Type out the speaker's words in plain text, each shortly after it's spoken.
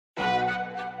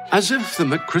As if the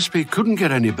McCrispy couldn't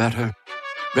get any better,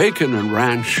 Bacon and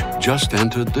Ranch just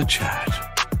entered the chat.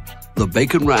 The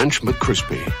Bacon Ranch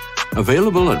McCrispy,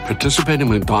 available at participating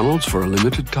McDonald's for a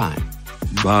limited time.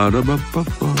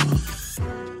 Ba-da-ba-ba-ba.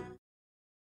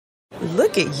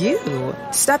 Look at you,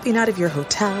 stepping out of your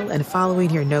hotel and following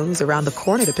your nose around the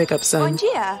corner to pick up some... Bom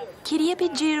dia. Queria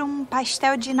pedir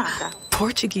pastel de nata.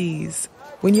 Portuguese.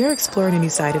 When you're exploring a new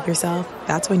side of yourself,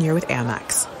 that's when you're with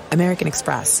Amex. American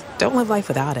Express. Don't live life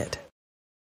without it.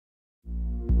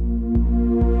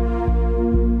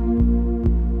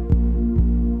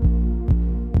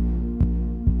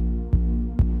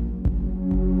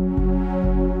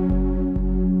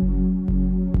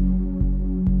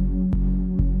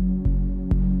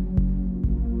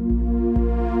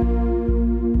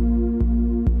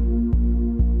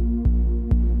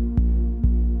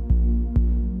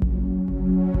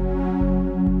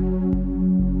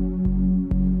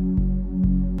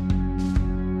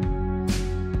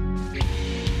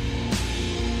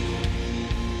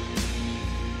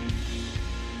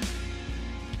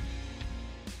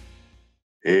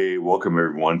 Hey, welcome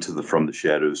everyone to the From the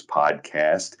Shadows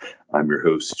podcast. I'm your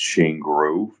host, Shane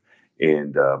Grove.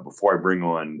 And before I bring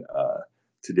on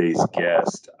today's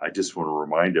guest, I just want to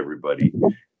remind everybody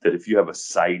that if you have a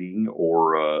sighting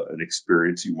or an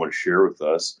experience you want to share with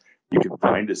us, you can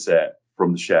find us at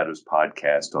From the Shadows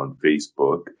podcast on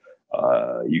Facebook.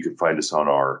 You can find us on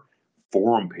our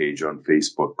forum page on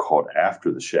Facebook called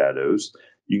After the Shadows.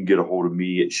 You can get a hold of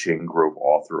me at Shane Grove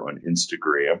Author on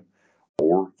Instagram,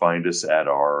 or find us at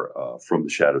our From the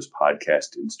Shadows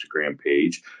podcast Instagram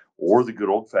page, or the good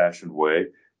old-fashioned way,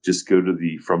 just go to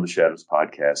the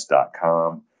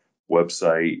FromTheShadowsPodcast.com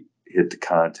website, hit the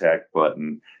contact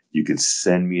button. You can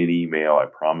send me an email. I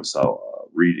promise I'll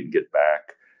read and get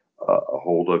back a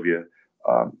hold of you.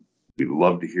 We'd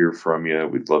love to hear from you.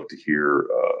 We'd love to hear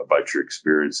about your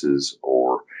experiences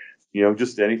or,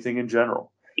 just anything in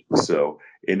general. So,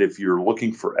 and if you're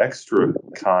looking for extra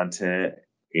content,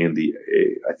 and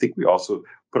I think we also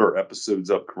put our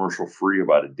episodes up commercial free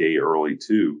about a day early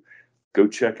too. Go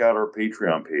check out our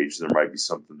Patreon page. There might be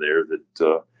something there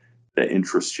that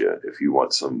interests you if you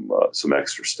want some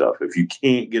extra stuff. If you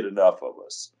can't get enough of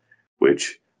us,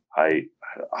 which I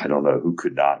don't know who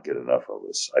could not get enough of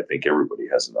us. I think everybody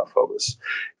has enough of us,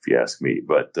 if you ask me.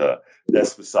 But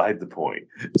that's beside the point.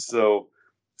 So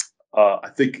I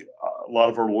think a lot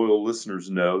of our loyal listeners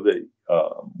know that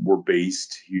we're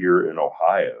based here in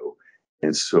Ohio.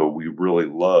 And so we really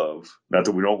love, not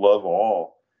that we don't love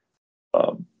all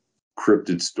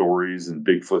cryptid stories and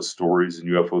Bigfoot stories and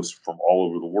UFOs from all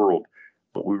over the world,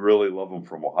 but we really love them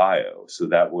from Ohio. So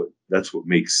that's what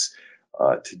makes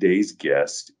today's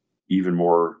guest even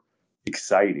more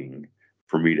exciting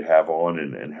for me to have on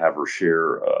and have her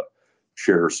share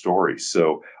her story.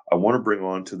 So I want to bring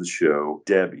on to the show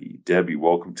Debbie. Debbie,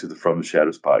 welcome to the From the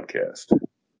Shadows podcast.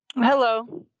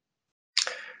 Hello.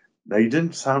 Now, you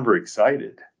didn't sound very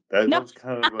excited. That was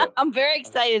kind of I'm very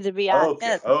excited to be on.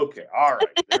 Okay, all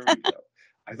right. There we go.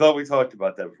 I thought we talked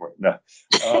about that before. No.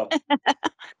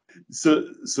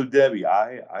 So Debbie,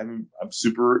 I'm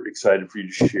super excited for you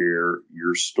to share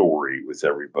your story with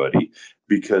everybody,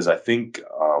 because I think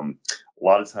a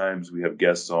lot of times we have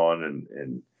guests on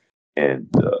and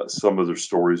some of their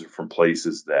stories are from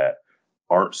places that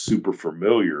aren't super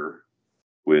familiar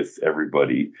with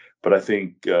everybody. But I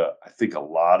think a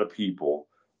lot of people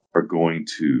are going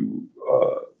to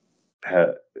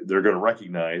they're going to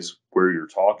recognize where you're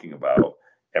talking about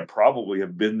and probably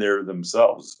have been there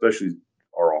themselves, especially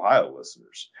our Ohio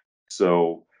listeners.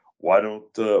 So why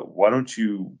don't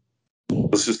you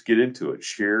let's just get into it.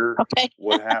 Share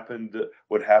what happened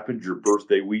your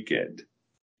birthday weekend.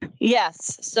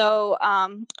 Yes. So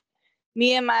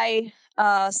me and my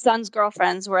son's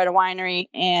girlfriends were at a winery,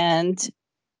 and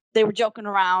they were joking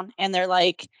around, and they're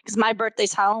like, because my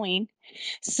birthday's Halloween.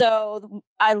 So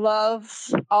I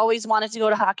always wanted to go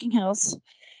to Hocking Hills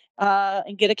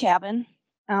and get a cabin.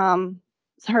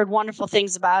 Heard wonderful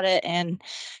things about it, and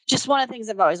just one of the things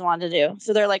I've always wanted to do.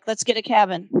 So they're like, let's get a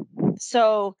cabin.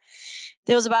 So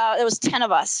there was 10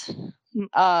 of us,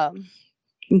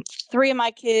 3 of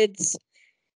my kids,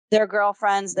 their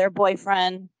girlfriends, their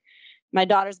boyfriend, my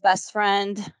daughter's best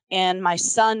friend, and my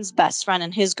son's best friend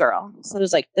and his girl. So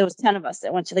there was 10 of us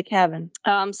that went to the cabin.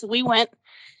 So we went,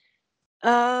 it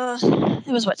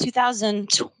was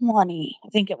 2020, I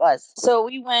think it was. So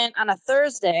we went on a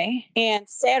Thursday, and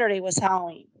Saturday was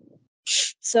Halloween.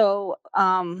 So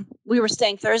we were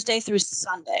staying Thursday through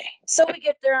Sunday. So we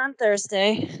get there on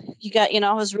Thursday.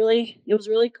 It was really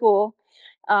cool.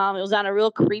 It was on a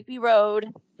real creepy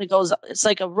road. It's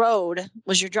like a road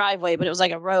was your driveway, but it was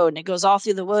like a road, and it goes all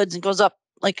through the woods and goes up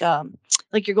like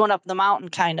you're going up the mountain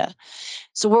kind of.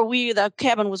 So the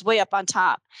cabin was way up on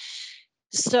top.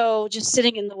 So just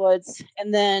sitting in the woods.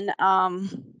 And then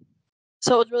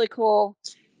so it was really cool.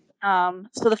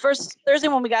 So the first Thursday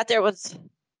when we got there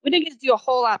we didn't get to do a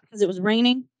whole lot because it was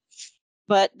raining,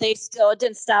 but it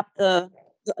didn't stop the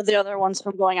other ones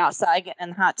from going outside, getting in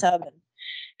the hot tub,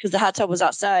 because the hot tub was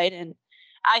outside, and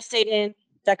I stayed in,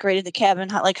 decorated the cabin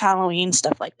like Halloween,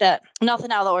 stuff like that.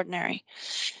 Nothing out of the ordinary.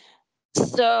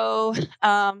 So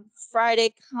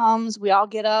Friday comes, we all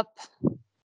get up.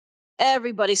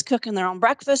 Everybody's cooking their own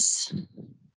breakfast.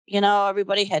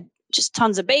 Everybody had just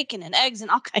tons of bacon and eggs and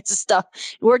all kinds of stuff.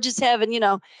 We're just having,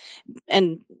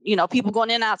 people going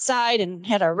in outside, and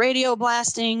had our radio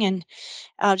blasting, and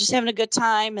just having a good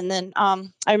time. And then I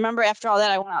remember after all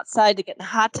that, I went outside to get in the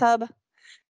hot tub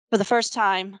for the first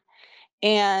time.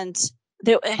 And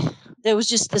there was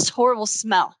just this horrible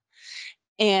smell.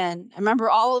 And I remember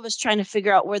all of us trying to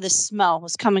figure out where this smell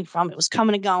was coming from. It was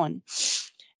coming and going.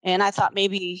 And I thought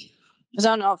maybe, I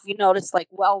don't know if you noticed, like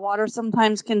well water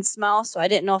sometimes can smell. So I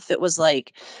didn't know if it was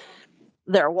like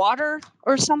their water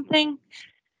or something.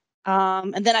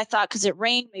 And then I thought, because it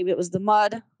rained, maybe it was the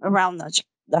mud around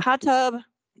the hot tub.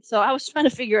 So I was trying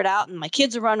to figure it out, and my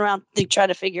kids are running around, they try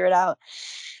to figure it out.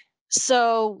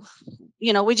 So,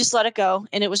 we just let it go.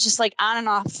 And it was just like on and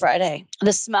off Friday,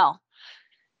 the smell.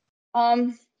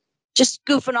 Just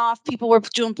goofing off. People were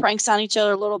doing pranks on each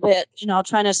other a little bit,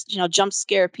 trying to, jump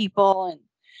scare people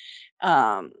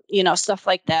and, stuff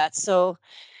like that. So,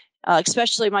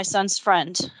 especially my son's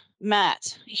friend,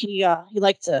 Matt, he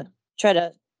liked to try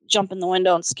to jump in the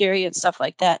window and scare you and stuff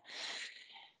like that.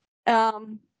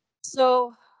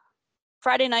 So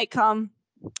Friday night come,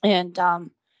 and,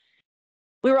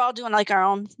 we were all doing like our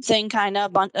own thing, kind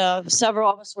of.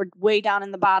 Several of us were way down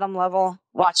in the bottom level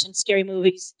watching scary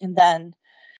movies. And then,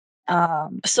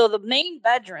 so the main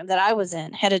bedroom that I was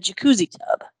in had a jacuzzi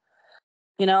tub,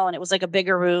 and it was like a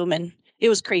bigger room, and it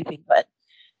was creepy. But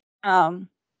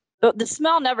the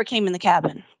smell never came in the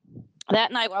cabin.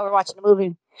 That night while we were watching the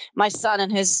movie, my son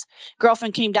and his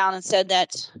girlfriend came down and said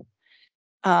that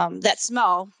that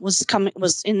smell was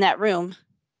in that room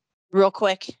real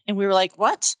quick. And we were like,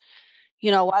 what?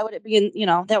 Why would it be in,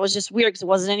 that was just weird because it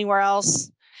wasn't anywhere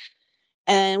else.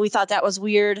 And we thought that was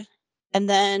weird. And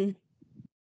then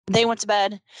they went to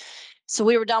bed. So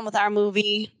we were done with our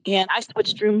movie, and I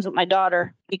switched rooms with my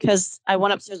daughter because I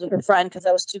went upstairs with her friend because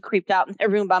I was too creeped out in their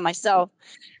room by myself.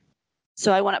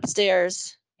 So I went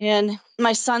upstairs, and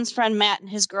my son's friend, Matt, and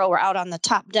his girl were out on the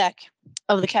top deck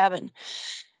of the cabin.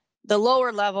 The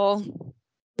lower level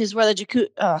is where the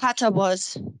hot tub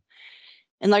was.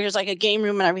 And there's like a game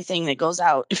room and everything that goes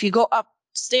out. If you go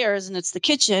upstairs and it's the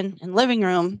kitchen and living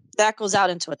room, that goes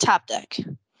out into a top deck.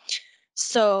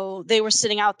 So they were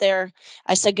sitting out there.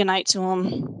 I said goodnight to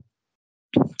them,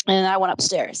 and I went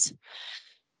upstairs.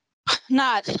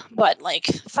 But like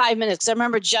 5 minutes. I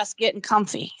remember just getting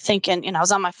comfy, thinking, I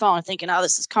was on my phone thinking, oh,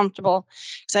 this is comfortable,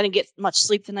 because I didn't get much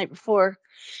sleep the night before.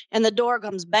 And the door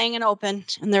comes banging open,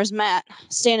 and there's Matt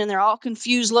standing there all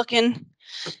confused looking.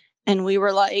 And we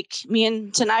were like, me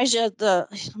and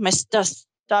Tanija, my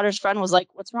daughter's friend, was like,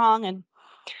 what's wrong? And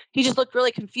he just looked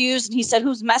really confused. And he said,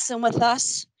 who's messing with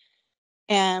us?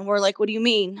 And we're like, what do you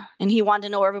mean? And he wanted to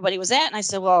know where everybody was at. And I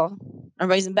said, well,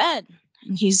 everybody's in bed.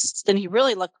 And then he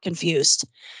really looked confused.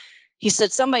 He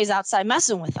said, somebody's outside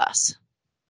messing with us.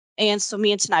 And so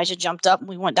me and Tanija jumped up, and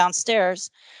we went downstairs.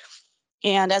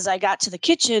 And as I got to the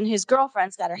kitchen, his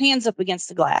girlfriend's got her hands up against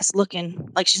the glass,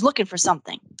 looking like she's looking for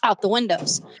something out the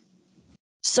windows.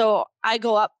 So I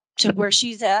go up to where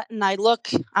she's at, and I look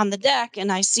on the deck,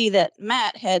 and I see that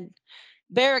Matt had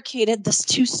barricaded the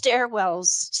two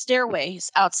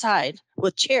stairways outside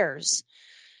with chairs.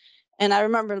 And I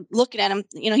remember looking at him,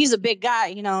 he's a big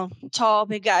guy, tall,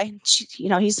 big guy.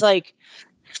 He's like,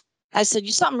 I said,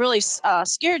 something really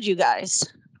scared you guys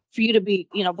for you to be,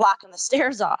 blocking the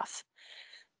stairs off.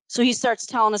 So he starts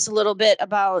telling us a little bit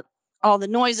about all the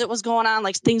noise that was going on,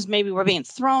 like things maybe were being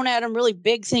thrown at him, really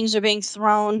big things are being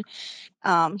thrown.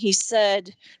 He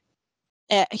said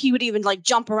he would even like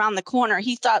jump around the corner.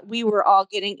 He thought we were all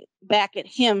getting back at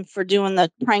him for doing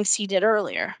the pranks he did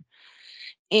earlier.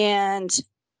 And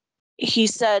he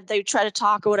said they try to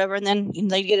talk or whatever, and then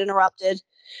they get interrupted,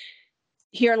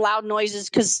 hearing loud noises.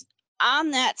 Because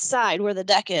on that side where the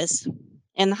deck is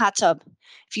in the hot tub,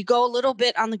 if you go a little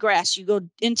bit on the grass, you go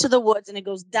into the woods, and it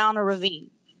goes down a ravine.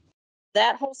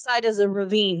 That whole side is a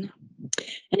ravine,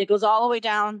 and it goes all the way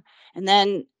down. And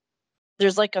then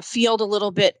there's like a field a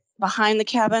little bit behind the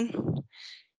cabin.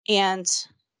 And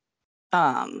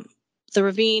the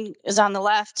ravine is on the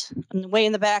left, and way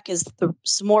in the back is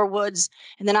some more woods,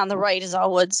 and then on the right is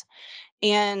all woods.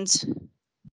 And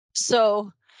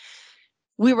so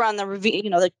we were on the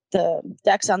ravine, the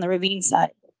deck's on the ravine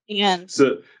side. And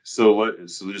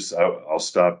I'll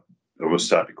stop. I will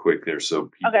stop you quick there, so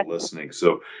people listening.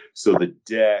 So the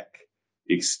deck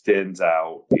extends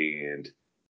out, and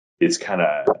it's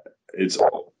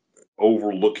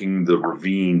overlooking the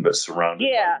ravine, but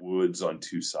surrounded by woods on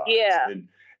two sides. Yeah.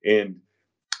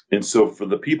 And so for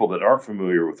the people that aren't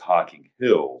familiar with Hocking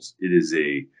Hills, it is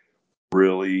a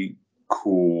really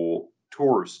cool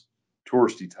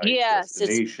touristy type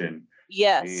destination.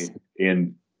 Yes.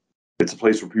 And it's a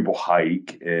place where people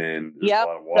hike, and there's a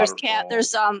lot of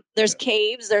waterfalls. There's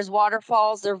caves, there's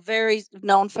waterfalls. They're very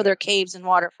known for their caves and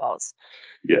waterfalls.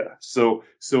 Yeah.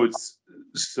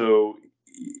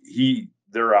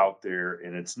 They're out there,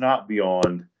 and it's not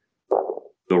beyond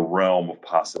the realm of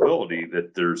possibility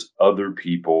that there's other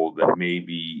people that may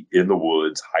be in the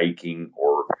woods hiking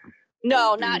or.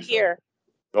 No, not here.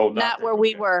 Not where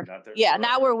we were.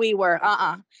 Not where we were.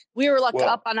 We were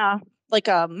up on a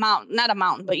mountain, not a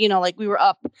mountain, but we were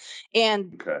up,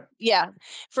 and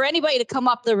for anybody to come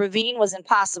up the ravine was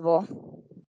impossible.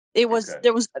 There was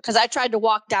because I tried to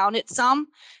walk down it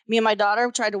me and my daughter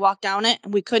tried to walk down it,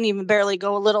 and we couldn't even barely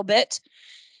go a little bit.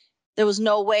 There was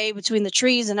no way between the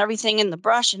trees and everything and the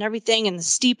brush and everything and the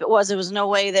steep there was no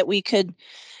way that we could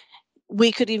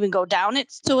even go down it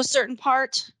to a certain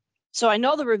part. So I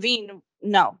know the ravine,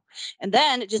 no. And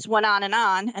then it just went on,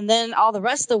 and then all the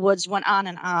rest of the woods went on,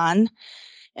 and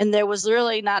there was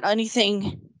really not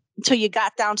anything until you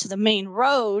got down to the main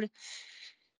road,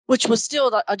 which was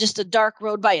still just a dark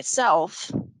road by itself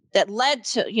that led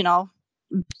to,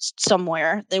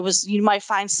 somewhere. You might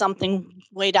find something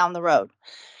way down the road.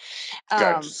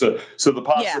 Gotcha. So the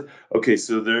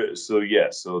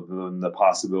the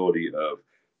possibility of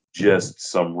just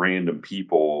some random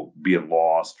people being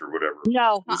lost or whatever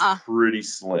was pretty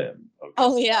slim. Okay.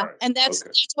 Oh yeah. Right. And that's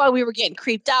why we were getting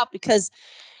creeped out, because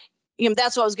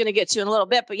that's what I was going to get to in a little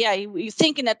bit. But yeah, you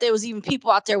thinking that there was even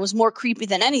people out there was more creepy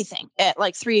than anything at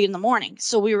like 3 a.m.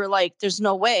 So we were like, there's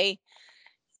no way,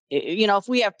 if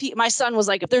we have my son was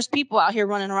like, if there's people out here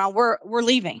running around, we're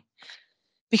leaving.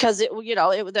 Because it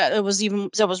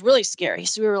was really scary.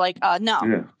 So we were like, no.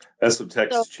 Yeah, that's the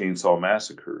Texas Chainsaw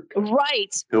Massacre.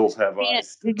 Right. Hills have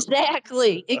eyes.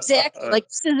 Exactly. Like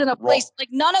this isn't a place. Like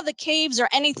none of the caves or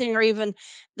anything, or even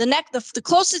the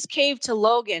closest cave to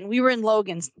Logan. We were in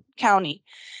Logan County.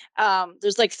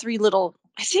 There's like three little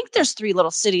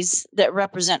cities that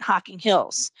represent Hocking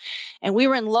Hills, and we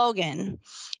were in Logan,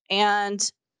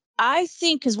 and I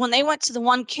think because when they went to the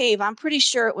one cave, I'm pretty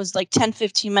sure it was like 10,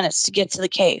 15 minutes to get to the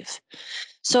cave.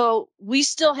 So we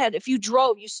still had, if you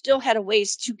drove, you still had a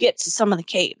ways to get to some of the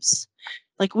caves.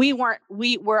 Like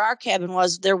where our cabin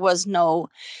was, there was no,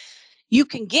 you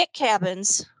can get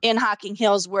cabins in Hocking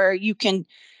Hills where you can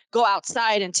go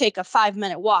outside and take a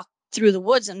 5-minute walk through the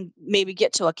woods and maybe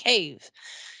get to a cave.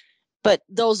 But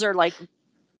those are like,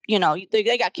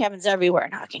 they got cabins everywhere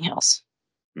in Hocking Hills.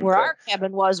 Where our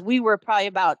cabin was, we were probably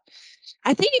about,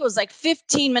 I think it was like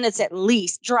 15 minutes at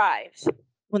least drive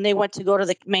when they went to go to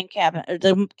the main cabin or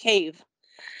the cave.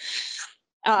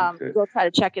 Go try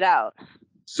to check it out.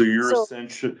 So you're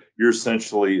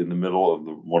essentially in the middle of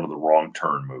one of the Wrong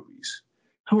Turn movies.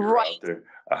 Right. Out there.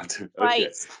 Okay.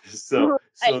 Right. So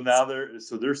now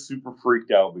they're super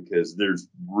freaked out because there's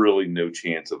really no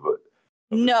chance of it.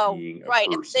 No, right.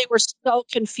 And they were so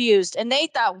confused, and they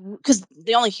thought, because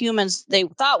the only humans they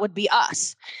thought would be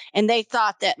us, and they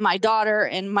thought that my daughter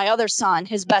and my other son,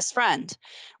 his best friend,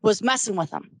 was messing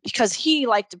with them because he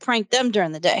liked to prank them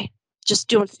during the day, just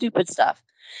doing stupid stuff.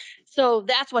 So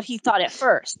that's what he thought at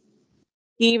first.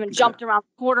 He even jumped around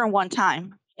the corner one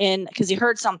time, and because he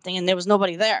heard something and there was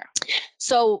nobody there.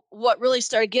 So what really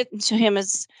started getting to him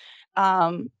is,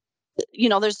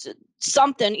 there's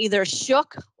something either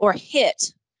shook or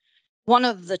hit one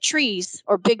of the trees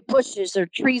or big bushes or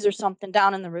trees or something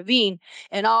down in the ravine,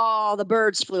 and all the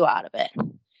birds flew out of it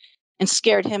and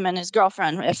scared him and his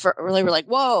girlfriend. They were like,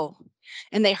 whoa.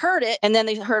 And they heard it, and then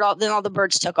they heard all the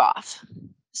birds took off.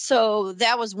 So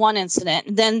that was one incident.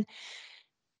 And then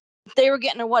they were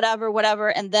getting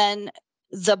whatever. And then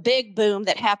the big boom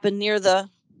that happened near the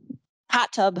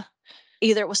hot tub,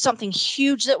 either it was something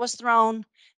huge that was thrown.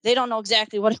 They don't know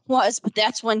exactly what it was, but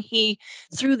that's when he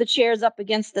threw the chairs up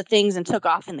against the things and took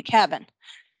off in the cabin.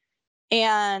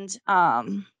 And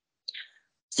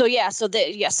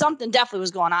something definitely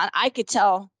was going on. I could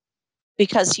tell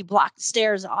because he blocked the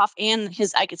stairs off, and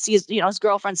I could see his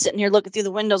girlfriend sitting here looking through the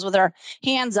windows with her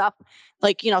hands up,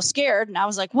 like, scared. And I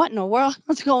was like, what in the world?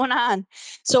 What's going on?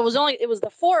 So it was the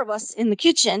four of us in the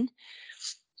kitchen,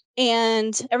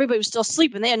 and everybody was still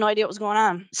sleeping. They had no idea what was going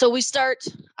on. So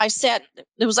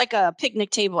there was like a picnic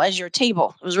table as your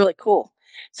table. It was really cool.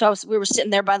 So we were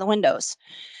sitting there by the windows,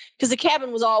 because the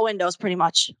cabin was all windows, pretty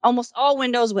much almost all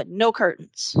windows with no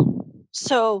curtains.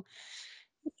 So,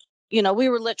 we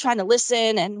were trying to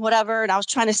listen and whatever. And I was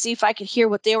trying to see if I could hear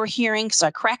what they were hearing. So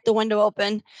I cracked the window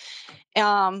open.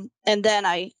 And then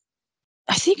I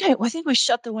think we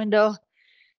shut the window.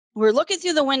 We're looking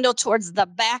through the window towards the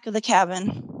back of the cabin,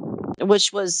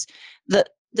 which was the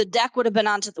deck would have been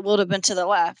to the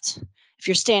left. If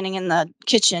you're standing in the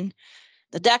kitchen,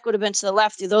 the deck would have been to the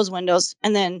left through those windows,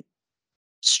 and then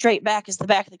straight back is the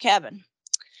back of the cabin.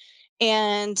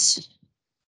 And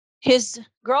his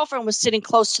girlfriend was sitting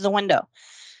close to the window.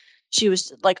 She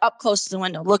was like up close to the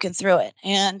window looking through it.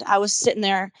 And I was sitting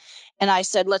there, and I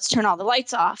said, let's turn all the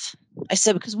lights off. I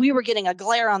said, because we were getting a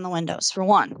glare on the windows, for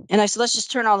one. And I said, let's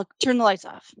just turn the lights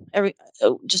off.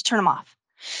 Just turn them off.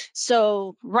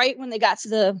 So right when they got to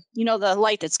the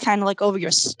light that's kind of like over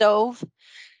your stove,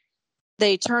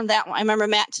 they turned that one. I remember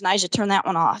Matt and Tunisia turned that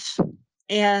one off.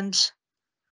 And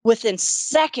within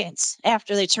seconds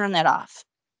after they turned that off,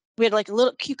 we had like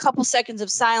a couple seconds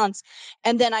of silence.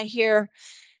 And then I hear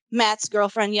Matt's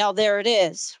girlfriend yell, "There it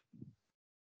is."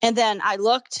 And then I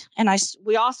looked, and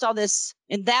we all saw this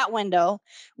in that window.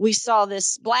 We saw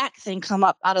this black thing come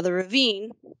up out of the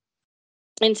ravine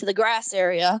into the grass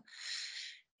area.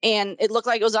 And it looked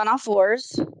like it was on all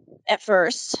fours at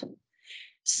first.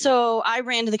 So I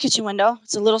ran to the kitchen window.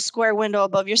 It's a little square window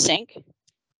above your sink.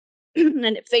 And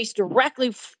it faced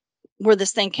directly where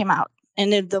this thing came out.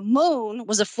 And the moon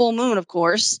was a full moon, of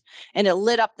course, and it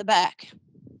lit up the back.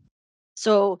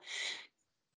 So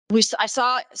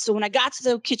so when I got to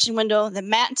the kitchen window, then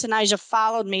Matt and Tunisia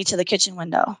followed me to the kitchen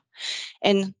window,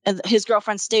 and his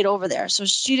girlfriend stayed over there. So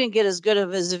she didn't get as good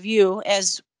of a view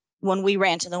as when we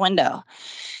ran to the window.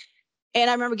 And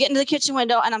I remember getting to the kitchen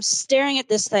window, and I'm staring at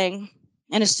this thing.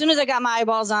 And as soon as I got my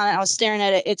eyeballs on it, I was staring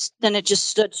at it. Then it just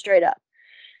stood straight up.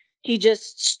 He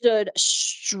just stood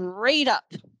straight up,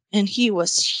 and he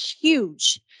was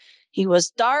huge. He was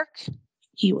dark.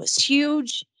 He was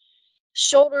huge.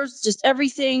 Shoulders, just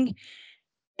everything.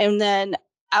 And then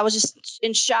I was just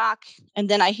in shock. And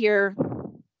then I hear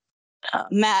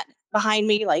Matt behind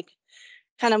me, like,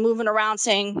 kind of moving around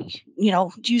saying,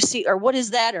 do you see, or what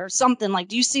is that, or something, like,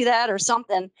 do you see that, or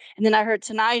something. And then I heard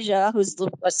Tunisia, who's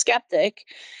a skeptic,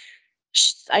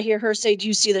 I hear her say, do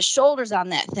you see the shoulders on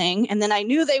that thing? And then I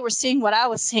knew they were seeing what I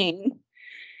was seeing.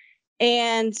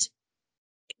 And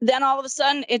then all of a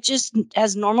sudden, it just,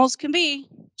 as normal as can be,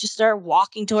 just started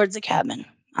walking towards the cabin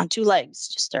on two legs,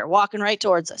 just started walking right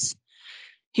towards us.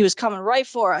 He was coming right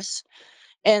for us.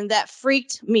 And that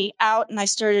freaked me out. And I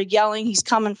started yelling, he's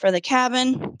coming for the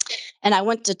cabin. And I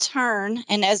went to turn,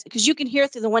 and because you can hear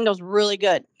through the windows really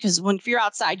good. Because if you're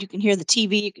outside, you can hear the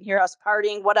TV, you can hear us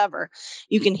partying, whatever.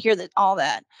 You can hear all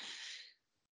that.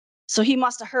 So he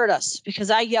must have heard us,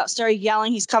 because I started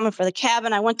yelling, he's coming for the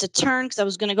cabin. I went to turn because I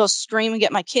was going to go scream and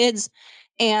get my kids.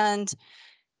 And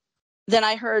then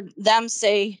I heard them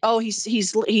say, oh, he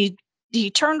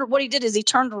turned. What he did is he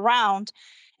turned around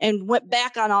and went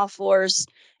back on all fours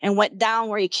and went down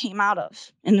where he came out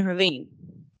of in the ravine.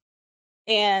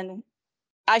 And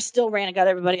I still ran and got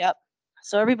everybody up.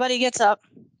 So everybody gets up.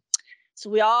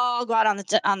 So we all go out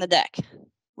on the deck.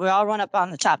 We all run up on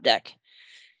the top deck.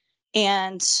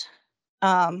 And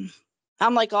I'm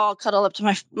like all cuddled up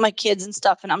to my kids and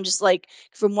stuff. And I'm just like,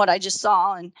 from what I just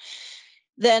saw. And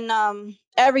then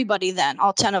everybody then,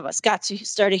 all 10 of us,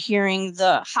 started hearing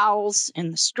the howls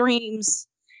and the screams.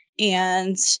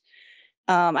 And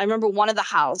I remember one of the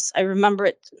howls. I remember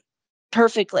it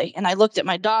perfectly. And I looked at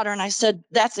my daughter and I said,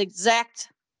 that's exact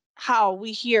how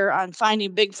we hear on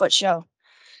Finding Bigfoot show.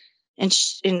 And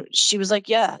she was like,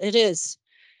 yeah, it is.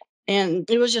 And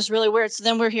it was just really weird. So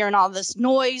then we're hearing all this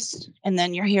noise, and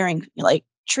then you're hearing like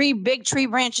big tree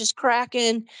branches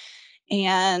cracking,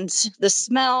 and the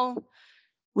smell,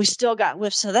 we still got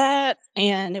whiffs of that,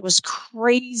 and it was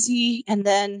crazy. And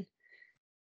then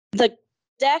the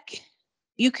deck,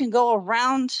 you can go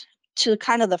around to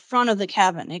kind of the front of the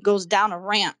cabin. It goes down a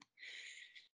ramp,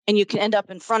 and you can end up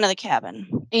in front of the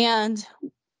cabin. And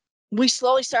we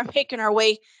slowly start making our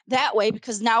way that way,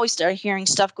 because now we started hearing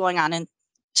stuff going on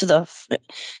to the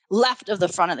left of the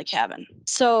front of the cabin.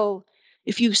 So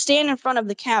if you stand in front of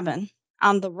the cabin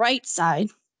on the right side,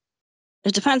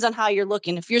 it depends on how you're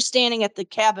looking. If you're standing at the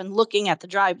cabin looking at the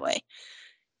driveway,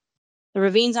 the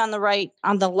ravine's on the right.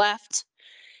 On the left,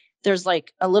 There's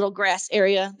like a little grass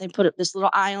area. They put up this little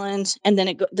island, and then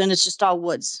it's just all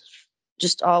woods,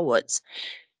 just all woods.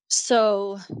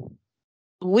 So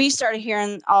we started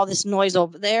hearing all this noise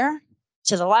over there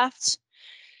to the left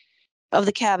of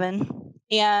the cabin.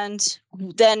 And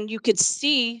then you could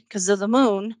see, because of the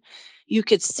moon, you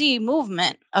could see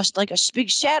movement, like a big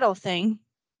shadow thing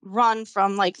run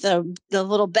from like the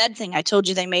little bed thing I told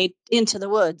you they made into the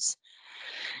woods.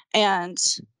 And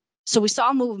so we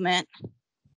saw movement.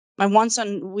 My one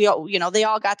son, they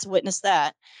all got to witness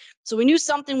that. So we knew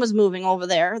something was moving over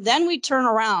there. Then we'd turn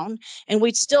around and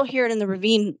we'd still hear it in the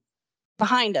ravine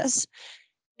behind us.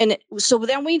 And so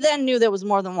then we knew there was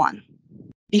more than one,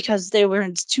 because they were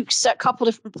in couple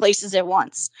different places at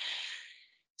once.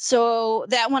 So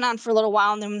that went on for a little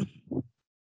while, and then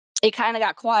it kind of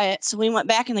got quiet. So we went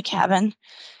back in the cabin.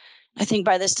 I think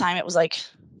by this time it was like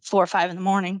 4 or 5 in the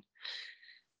morning.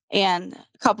 And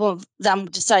a couple of them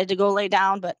decided to go lay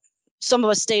down, but some of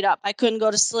us stayed up. I couldn't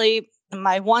go to sleep. And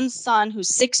my one son, who's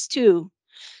 6'2",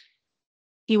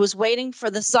 he was waiting for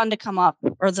the sun to come up,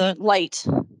 or the light,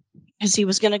 because he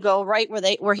was going to go right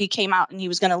where he came out, and he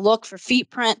was going to look for feet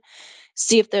print,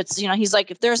 see if there's, he's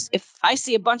like, if I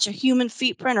see a bunch of human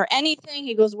feet print or anything,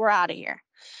 he goes, we're out of here.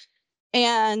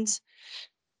 And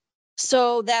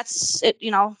so that's it.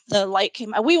 The light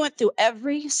came out. We went through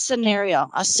every scenario.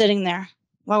 I was sitting there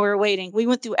while we were waiting. We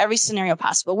went through every scenario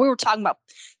possible. We were talking about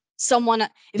someone,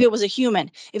 if it was a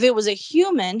human,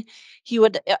 he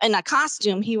would, in a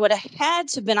costume, he would have had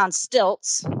to have been on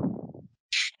stilts.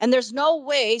 And there's no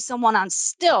way someone on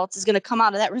stilts is going to come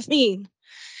out of that ravine.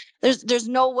 There's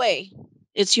no way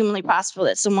it's humanly possible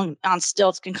that someone on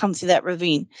stilts can come through that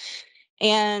ravine.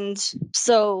 And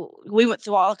so we went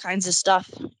through all kinds of stuff,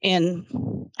 and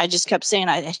I just kept saying,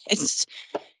 it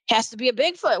has to be a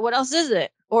Bigfoot. What else is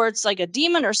it? Or it's like a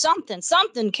demon or something.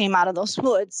 Something came out of those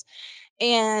woods.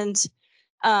 And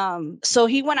so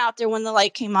he went out there when the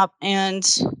light came up, and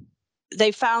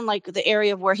they found like the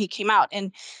area of where he came out.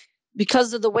 And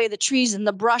because of the way the trees and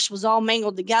the brush was all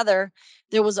mangled together,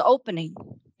 there was an opening,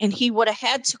 and he would have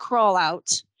had to crawl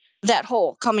out that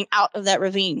hole coming out of that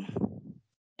ravine.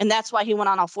 And that's why he went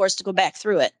on all fours to go back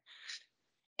through it.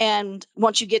 And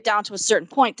once you get down to a certain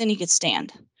point, then he could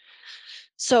stand.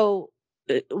 So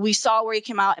we saw where he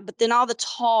came out, but then all the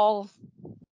tall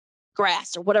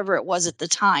grass or whatever it was at the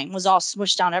time was all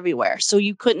smushed down everywhere. So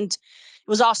it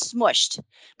was all smushed,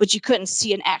 but you couldn't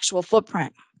see an actual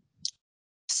footprint.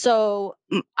 So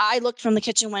I looked from the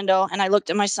kitchen window, and I looked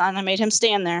at my son. I made him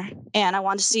stand there, and I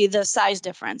wanted to see the size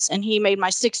difference. And he made my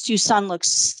 6'2" son look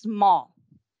small.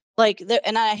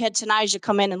 And I had Tanija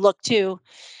come in and look too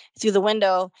through the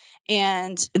window,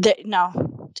 and he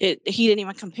didn't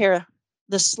even compare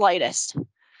the slightest.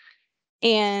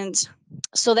 And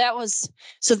so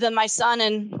then my son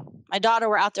and my daughter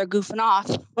were out there goofing off,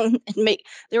 and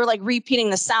they were like repeating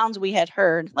the sounds we had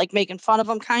heard, like making fun of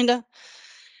them kind of.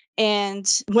 And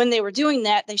when they were doing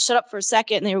that, they shut up for a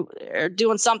second, and they were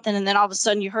doing something. And then all of a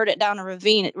sudden you heard it down a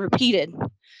ravine. It repeated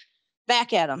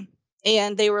back at them.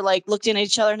 And they were like looking at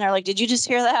each other, and they're like, did you just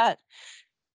hear that?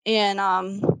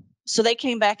 And so they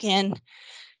came back in.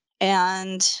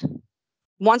 And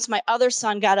once my other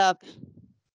son got up,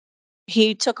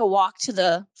 he took a walk to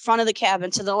the front of the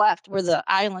cabin to the left where the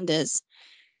island is.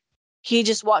 He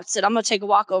just said, I'm going to take a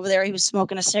walk over there. He was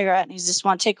smoking a cigarette, and he just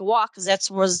want to take a walk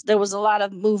because there was a lot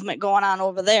of movement going on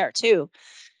over there too.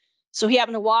 So he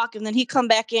happened to walk, and then he come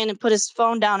back in and put his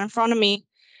phone down in front of me,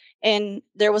 and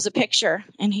there was a picture,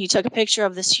 and he took a picture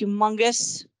of this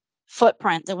humongous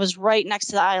footprint that was right next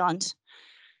to the island.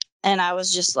 And I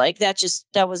was just like, that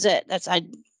was it.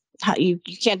 You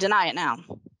can't deny it now.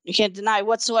 You can't deny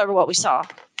whatsoever what we saw.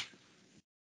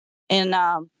 And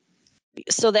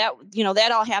so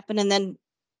that all happened. And then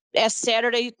as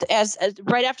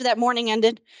right after that morning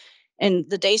ended and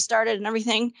the day started and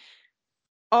everything,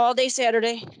 all day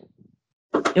Saturday,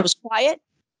 it was quiet. It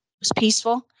was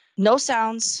peaceful. No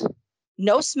sounds,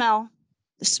 no smell.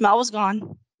 The smell was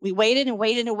gone. We waited and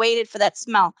waited and waited for that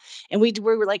smell. And we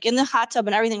were like in the hot tub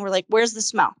and everything. We're like, where's the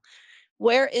smell?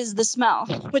 Where is the smell?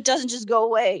 It doesn't just go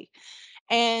away.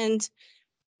 And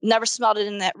never smelled it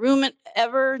in that room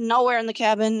ever, nowhere in the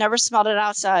cabin, never smelled it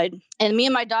outside. And me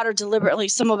and my daughter deliberately,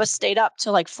 some of us stayed up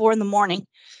till like 4 a.m.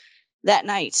 that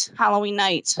night, Halloween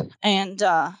night. And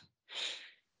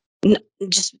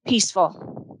just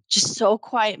peaceful, just so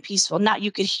quiet and peaceful. Not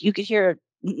you could hear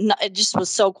it just was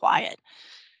so quiet.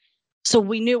 So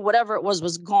we knew whatever it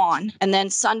was gone. And then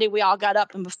Sunday we all got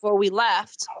up, and before we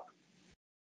left,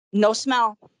 no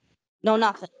smell, no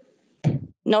nothing.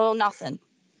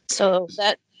 So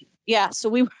that, yeah. So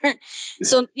we weren't,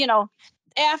 so,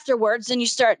 afterwards, then you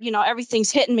start,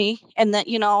 everything's hitting me. And then,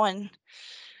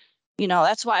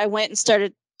 that's why I went and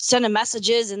started sending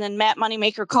messages. And then Matt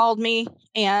Moneymaker called me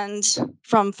and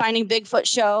from Finding Bigfoot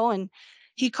show. And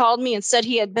he called me and said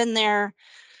he had been there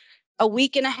a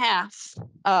week and a half.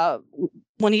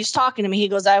 When he was talking to me, he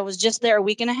goes, I was just there a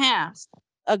week and a half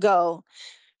ago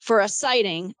for a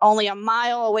sighting only a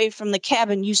mile away from the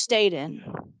cabin you stayed in.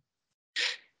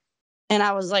 And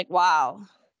I was like, wow.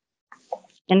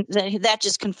 And that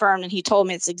just confirmed. And he told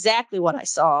me it's exactly what I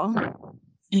saw,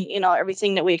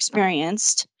 everything that we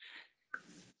experienced.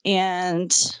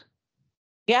 And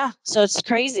yeah, so it's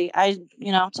crazy.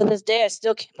 To this day, I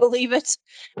still can't believe it.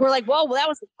 We're like, whoa, well, that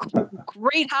was a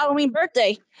great Halloween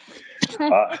birthday.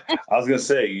 I was gonna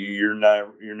say you're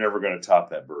never gonna top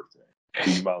that birthday.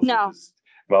 You might as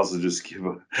well just give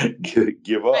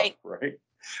up, right?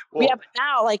 Well, yeah, but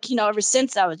now, ever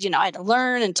since I was, I had to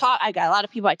learn and talk. I got a lot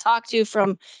of people I talked to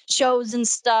from shows and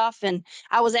stuff, and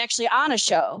I was actually on a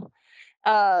show.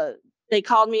 They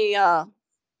called me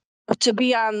to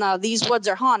be on These Woods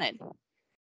Are Haunted.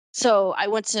 So I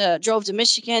drove to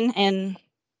Michigan, and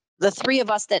the three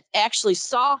of us that actually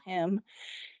saw him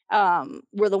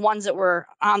were the ones that were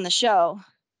on the show.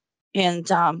 And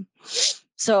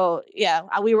so, yeah,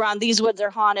 we were on These Woods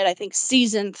Are Haunted. I think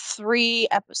season 3,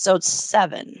 episode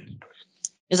 7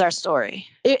 is our story.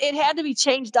 It had to be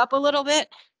changed up a little bit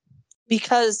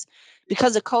because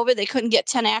of COVID, they couldn't get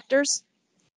 10 actors.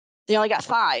 They only got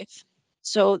 5.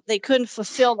 So they couldn't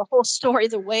fulfill the whole story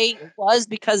the way it was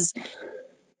because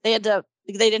they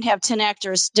didn't have 10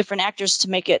 different actors to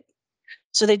make it.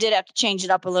 So they did have to change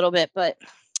it up a little bit, but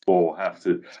I'll have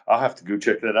to go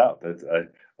check that out. I'd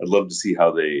love to see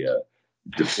how they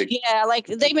depict. Yeah,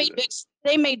 they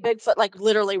made Bigfoot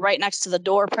literally right next to the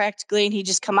door practically, and he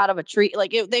just come out of a tree.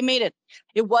 They made it.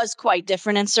 It was quite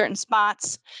different in certain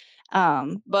spots,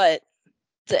 but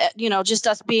just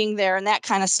us being there and that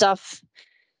kind of stuff.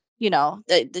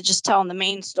 They're just telling the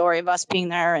main story of us being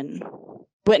there and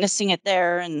witnessing it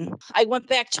there. And I went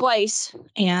back twice,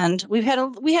 and we had a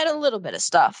little bit of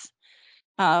stuff.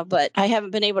 But I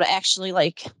haven't been able to actually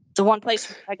the one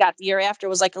place I got the year after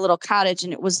was a little cottage,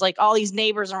 and it was all these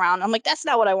neighbors around. I'm like, that's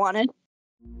not what I wanted.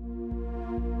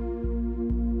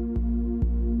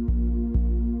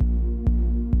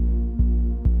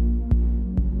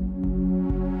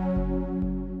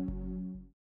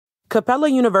 Capella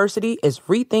University is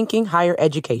rethinking higher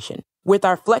education. With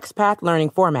our FlexPath learning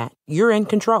format, you're in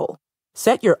control.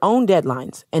 Set your own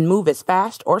deadlines and move as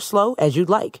fast or slow as you'd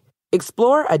like.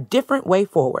 Explore a different way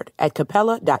forward at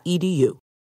capella.edu.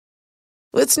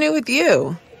 What's new with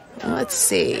you? Let's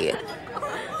see.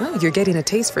 Oh, you're getting a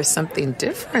taste for something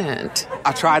different.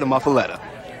 I tried a muffaletta.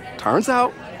 Turns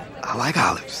out, I like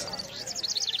olives.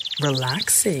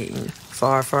 Relaxing.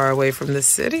 Far, far away from the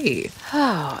city.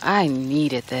 Oh, I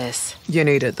needed this. You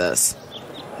needed this.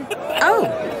 Oh,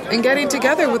 and getting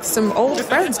together with some old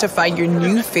friends to find your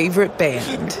new favorite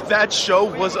band. That show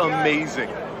was amazing.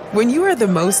 When you are the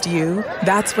most you,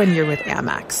 that's when you're with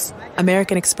Amex.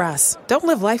 American Express. Don't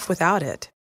live life without it.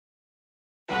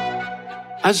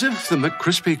 As if the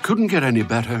McCrispy couldn't get any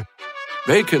better,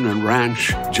 Bacon and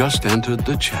Ranch just entered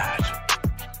the chat.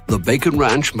 The Bacon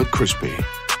Ranch McCrispy.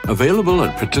 Available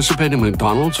at participating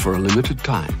McDonald's for a limited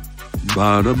time.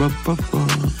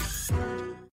 Ba-da-ba-ba-ba.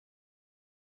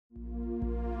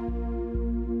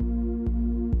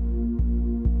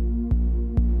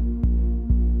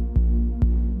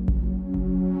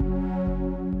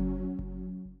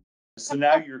 So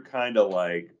now you're kind of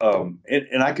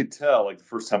and I could tell the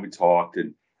first time we talked,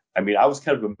 and I mean, I was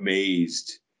kind of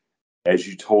amazed as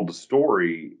you told the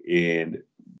story and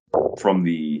from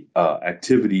the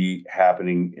activity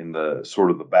happening in the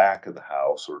sort of the back of the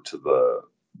house or to the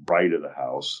right of the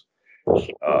house.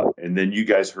 And then you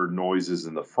guys heard noises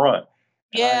in the front.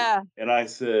 Yeah. And I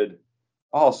said,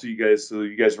 oh, so you guys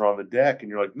are on the deck, and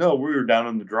you're like, no, we were down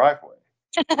in the driveway.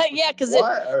 Yeah, because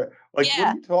what? What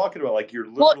are you talking about? You're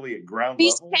literally at ground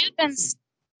level?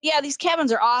 These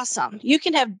cabins are awesome. You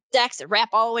can have decks that wrap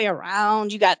all the way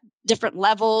around. You got different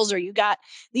levels, or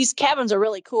these cabins are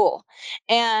really cool.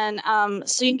 And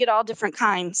so you can get all different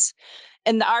kinds.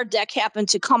 And our deck happened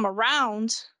to come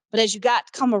around, but as you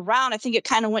come around, I think it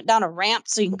kind of went down a ramp,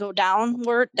 so you can go down.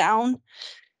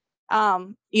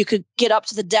 You could get up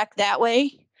to the deck that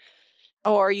way.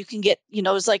 Or you can get,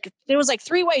 there was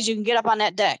 3 ways you can get up on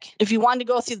that deck. If you wanted to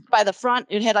go through by the front,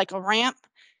 it had a ramp.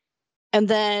 And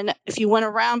then if you went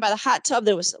around by the hot tub,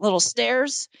 there was little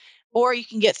stairs, or you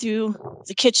can get through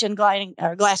the kitchen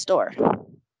glass door.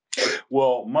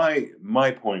 Well,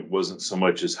 my point wasn't so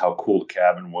much as how cool the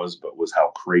cabin was, but was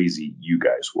how crazy you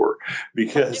guys were,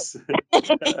 because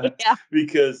Yeah.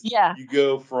 because Yeah. you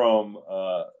go from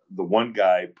the one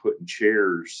guy putting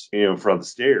chairs, in front of the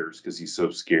stairs because he's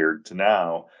so scared, to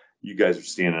now you guys are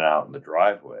standing out in the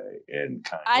driveway and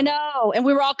kind of. I know. And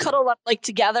we were all cuddled up like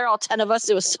together, all 10 of us.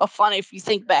 It was so funny if you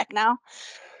think back now.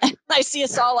 I see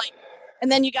us all like,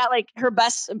 and then you got like her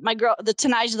best, my girl, the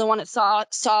Tanija, the one that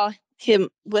saw him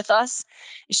with us.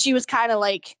 She was kind of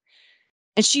like,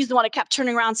 and she's the one that kept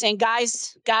turning around saying,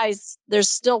 guys,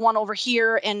 there's still one over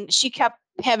here. And she kept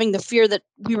having the fear that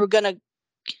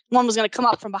one was going to come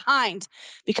up from behind,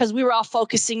 because we were all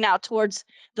focusing now towards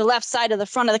the left side of the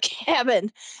front of the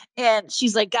cabin. And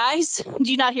she's like, guys,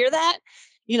 do you not hear that?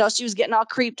 She was getting all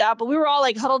creeped out, but we were all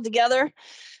like huddled together.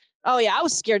 Oh yeah. I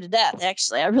was scared to death.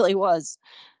 Actually, I really was.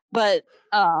 But,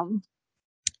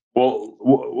 Well,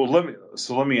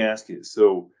 let me ask you.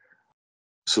 So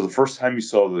the first time you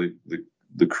saw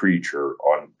the creature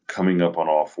coming up on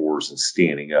all fours and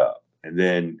standing up, and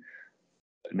then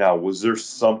now, was there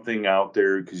something out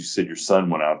there, because you said your son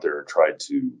went out there and tried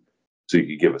to, so you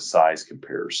could give a size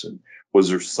comparison? Was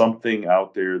there something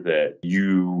out there that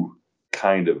you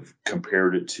kind of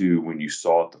compared it to when you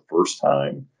saw it the first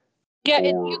time? yeah,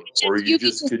 you could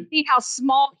just see how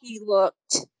small he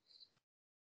looked.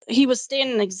 He was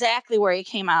standing exactly where he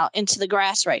came out into the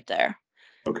grass right there.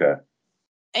 Okay.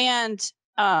 And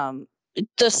the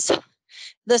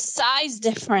size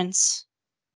difference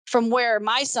from where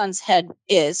my son's head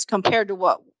is compared to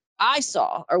what I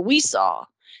saw or we saw,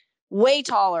 way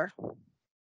taller.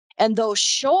 And those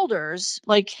shoulders,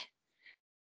 like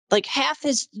half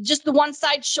just the one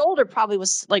side shoulder probably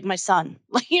was like my son.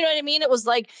 Like, you know what I mean? It was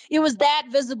that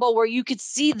visible where you could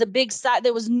see the big side.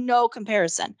 There was no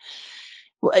comparison.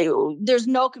 There's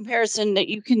no comparison that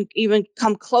you can even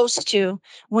come close to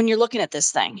when you're looking at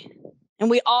this thing. And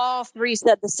we all three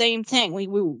said the same thing.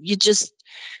 You just,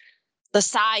 the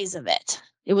size of it.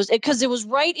 It was because it was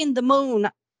right in the moon,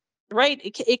 right?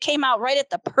 It came out right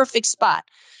at the perfect spot.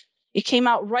 It came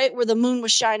out right where the moon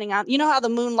was shining on. You know how the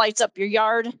moon lights up your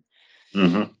yard?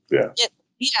 Mm-hmm. Yeah.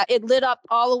 It lit up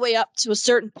all the way up to a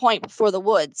certain point before the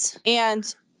woods.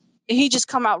 And he just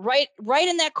come out right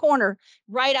in that corner,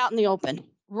 right out in the open,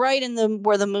 right in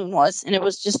where the moon was. And it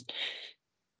was just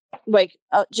like,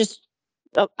 I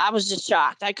was just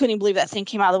shocked. I couldn't even believe that thing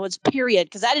came out of the woods, period.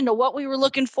 Because I didn't know what we were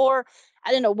looking for.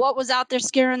 I didn't know what was out there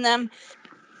scaring them.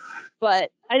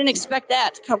 But I didn't expect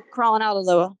that to come crawling out of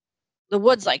the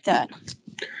woods like that.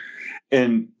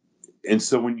 And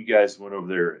so when you guys went over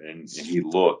there and he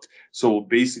looked, so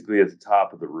basically at the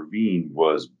top of the ravine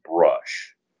was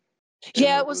brush.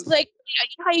 Yeah, it was like, you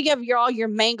know how you have all your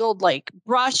mangled like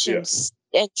brush and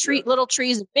little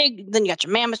trees, big, then you got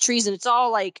your mammoth trees, and it's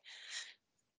all like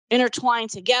intertwined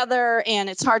together, and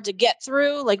it's hard to get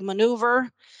through, like maneuver,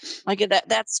 like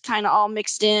that's kind of all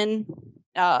mixed in,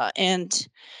 and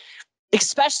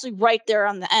especially right there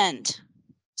on the end.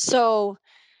 So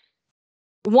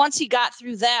once he got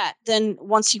through that, then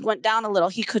once he went down a little,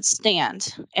 he could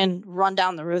stand and run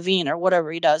down the ravine or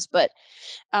whatever he does. But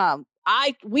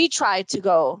we tried to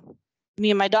go, me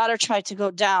and my daughter tried to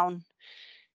go down,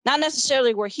 not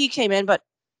necessarily where he came in, but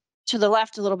to the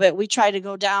left a little bit. We tried to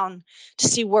go down to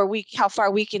see how far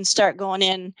we can start going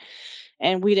in.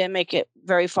 And we didn't make it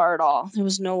very far at all. There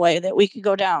was no way that we could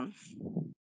go down.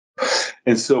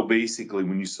 And so basically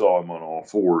when you saw him on all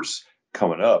fours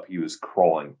coming up, he was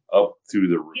crawling up through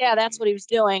the ravine. Yeah, that's what he was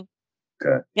doing.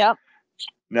 Okay. Yep.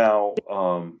 Now,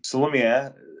 so let me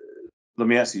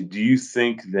ask you, do you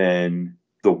think then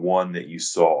the one that you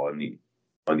saw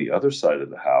on the other side of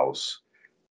the house,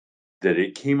 that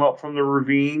it came up from the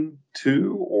ravine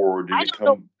too, or did it come?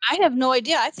 Know. I have no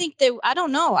idea. I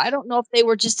don't know. I don't know if they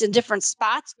were just in different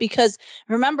spots, because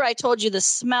remember I told you the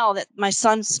smell that my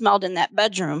son smelled in that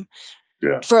bedroom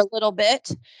for a little bit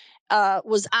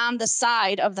was on the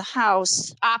side of the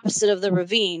house opposite of the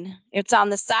ravine. It's on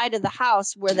the side of the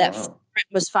house where that footprint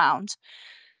was found.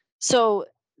 So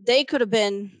they could have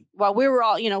been, while we were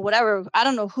all, whatever, I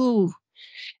don't know who,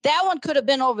 that one could have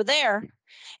been over there.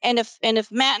 And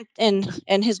if Matt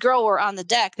and his girl were on the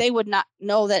deck, they would not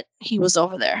know that he was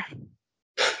over there.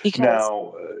 Because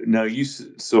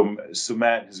so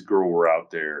Matt and his girl were out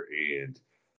there, and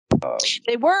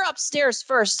they were upstairs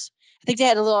first. I think they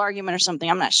had a little argument or something.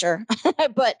 I'm not sure.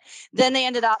 But then they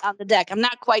ended up on the deck. I'm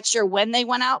not quite sure when they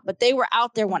went out, but they were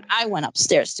out there when I went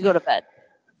upstairs to go to bed.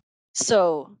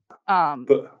 So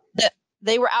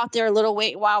they were out there a little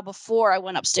while before I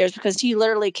went upstairs, because he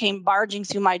literally came barging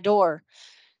through my door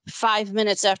 5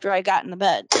 minutes after I got in the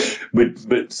bed.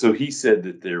 But so he said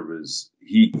that there was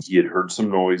he had heard some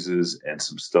noises and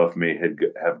some stuff may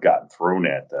have gotten thrown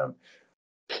at them.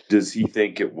 Does he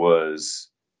think it was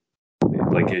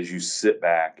like, as you sit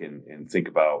back and think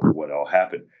about what all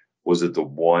happened, was it the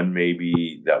one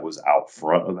maybe that was out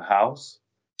front of the house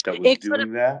that was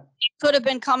doing that? It could have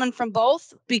been coming from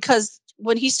both, because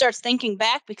when he starts thinking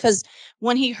back, because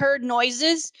when he heard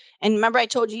noises, and remember I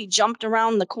told you he jumped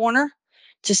around the corner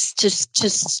to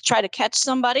try to catch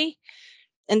somebody,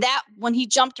 and that when he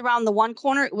jumped around the one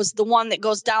corner, it was the one that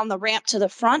goes down the ramp to the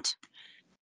front.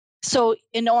 So,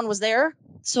 and no one was there.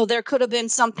 So there could have been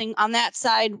something on that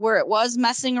side where it was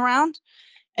messing around.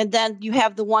 And then you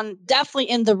have the one definitely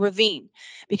in the ravine,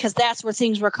 because that's where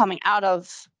things were coming out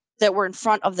of that were in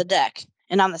front of the deck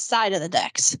and on the side of the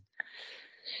decks.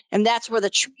 And that's where the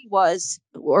tree was,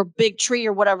 or big tree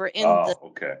or whatever in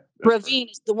the ravine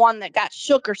is the one that got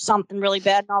shook or something really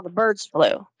bad, and all the birds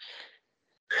flew.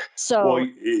 So well,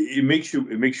 it makes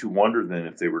you wonder then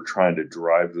if they were trying to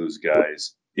drive those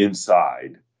guys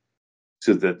inside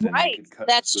so that then right, they could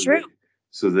that's true.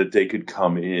 So that they could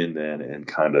come in then and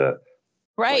kind of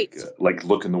right, like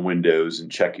look in the windows and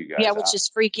check you guys out. Which is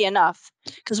freaky enough.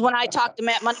 Because when I talked to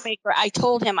Matt Moneymaker, I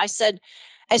told him, I said,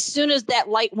 as soon as that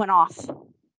light went off,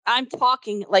 I'm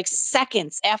talking like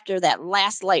seconds after that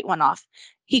last light went off,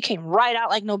 he came right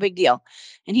out like no big deal.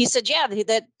 And he said, yeah,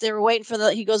 that they were waiting for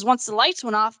he goes, once the lights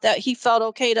went off, that he felt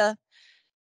okay to,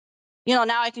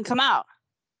 now I can come out.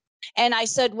 And I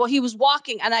said, well, he was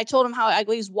walking, and I told him how he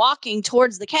was walking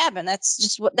towards the cabin.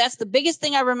 That's the biggest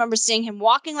thing I remember seeing, him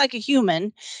walking like a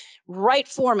human right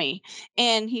for me.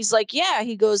 And he's like, yeah,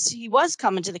 he goes, he was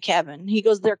coming to the cabin. He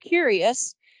goes, they're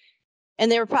curious,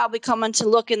 and they were probably coming to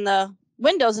look in the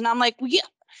windows. And I'm like, well, yeah,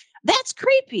 that's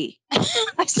creepy.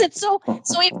 I said, so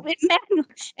if Matt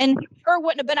and her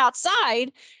wouldn't have been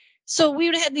outside, so we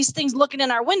would have had these things looking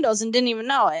in our windows and didn't even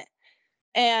know it.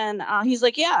 And he's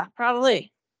like, yeah,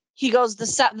 probably. He goes,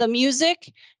 the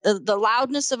music, the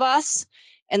loudness of us,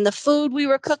 and the food we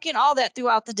were cooking, all that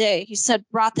throughout the day, he said,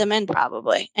 brought them in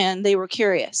probably, and they were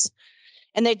curious.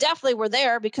 And they definitely were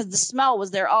there because the smell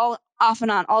was there all off and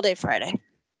on all day Friday.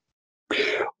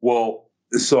 Well,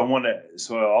 so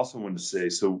I also want to say,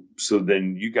 so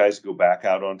then you guys go back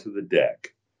out onto the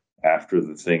deck after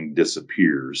the thing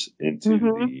disappears into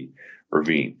the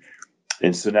ravine.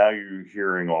 And so now you're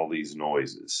hearing all these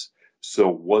noises. So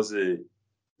was it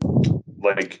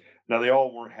like, now they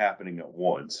all weren't happening at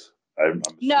once?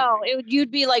 No,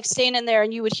 you'd be like standing there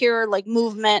and you would hear like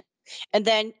movement. And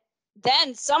then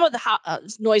some of the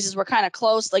noises were kind of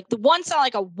close. Like the one sounded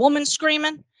like a woman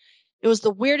screaming. It was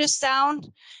the weirdest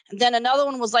sound. And then another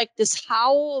one was like this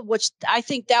howl, which I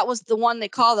think that was the one they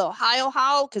call the Ohio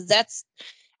howl, because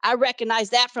I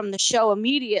recognized that from the show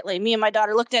immediately. Me and my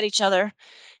daughter looked at each other,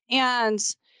 and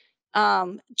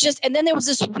and then there was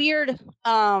this weird,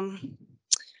 I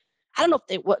don't know if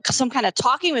they were some kind of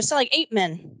talking, but it sounded like ape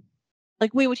men.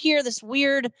 Like we would hear this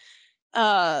weird,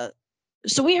 so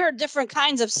we heard different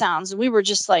kinds of sounds, and we were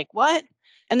just like, what?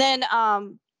 And then,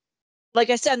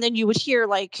 like I said, then you would hear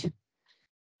like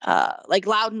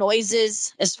loud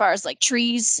noises as far as like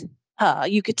trees.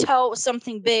 You could tell it was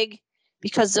something big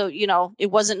because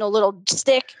it wasn't no little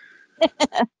stick.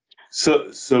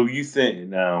 So you think,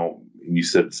 now you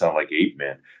said it sounded like ape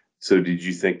men. So did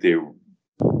you think they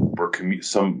were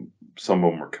some of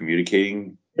them were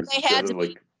communicating? They had to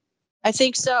be. I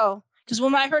think so. Because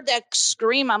when I heard that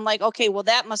scream, I'm like, okay, well,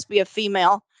 that must be a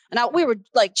female. And we were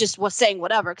like just was saying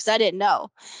whatever because I didn't know.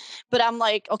 But I'm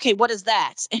like, okay, what is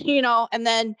that? And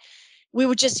then we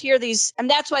would just hear these. And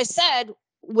that's why I said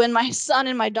when my son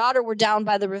and my daughter were down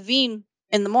by the ravine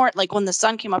in the morning, like when the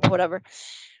sun came up or whatever,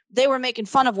 they were making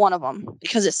fun of one of them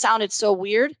because it sounded so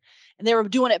weird. And they were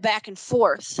doing it back and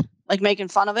forth, like making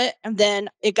fun of it. And then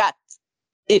it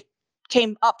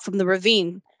came up from the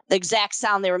ravine, the exact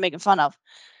sound they were making fun of.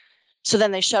 So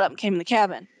then they shut up and came in the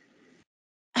cabin.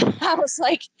 I was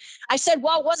like, I said,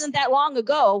 well, it wasn't that long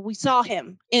ago we saw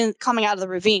him coming out of the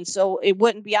ravine. So it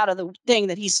wouldn't be out of the thing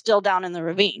that he's still down in the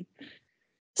ravine.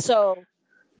 So,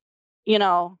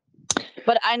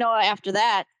 but I know after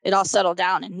that, it all settled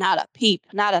down and not a peep,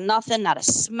 not a nothing, not a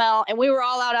smell. And we were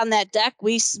all out on that deck.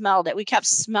 We smelled it. We kept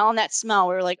smelling that smell.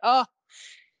 We were like, oh,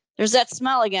 there's that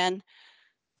smell again.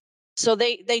 So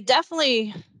they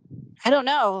definitely, I don't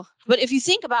know. But if you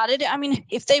think about it, I mean,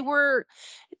 if they wanted,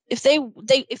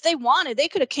 they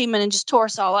could have came in and just tore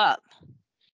us all up.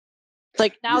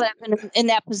 Like now that I'm in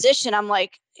that position, I'm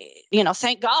like,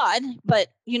 thank God. But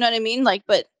you know what I mean? Like,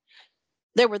 but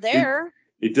they were there.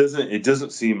 It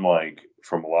doesn't seem like,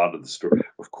 from a lot of the story,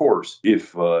 of course,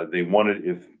 if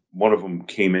one of them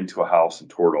came into a house and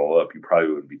tore it all up, you probably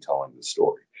wouldn't be telling the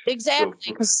story.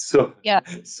 Exactly.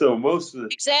 So most of the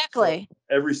Exactly.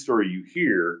 so every story you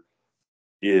hear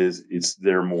is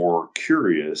they're more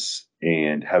curious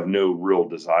and have no real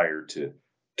desire to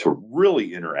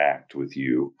really interact with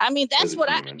you. I mean, that's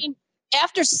what I mean.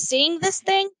 After seeing this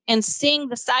thing and seeing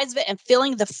the size of it and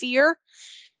feeling the fear,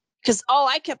 because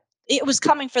it was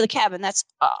coming for the cabin.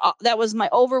 That was my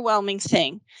overwhelming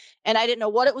thing. And I didn't know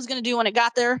what it was going to do when it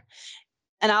got there.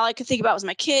 And all I could think about was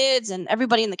my kids and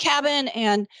everybody in the cabin.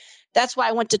 And that's why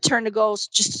I went to turn to go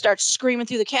just start screaming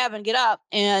through the cabin, get up.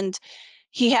 And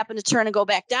he happened to turn and go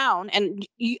back down. And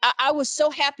I was so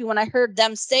happy when I heard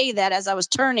them say that as I was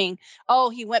turning, oh,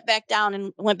 he went back down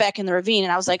and went back in the ravine.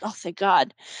 And I was like, oh, thank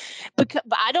God. But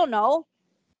I don't know.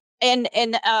 And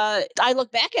I look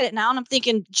back at it now and I'm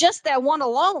thinking just that one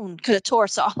alone could have tore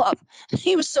us all up.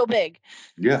 He was so big.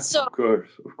 Yeah, so,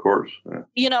 of course.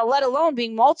 Yeah. Let alone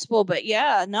being multiple. But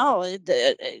yeah, no,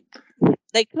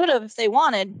 they could have if they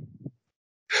wanted.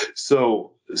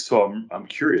 So I'm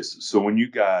curious. So when you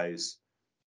guys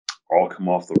all come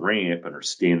off the ramp and are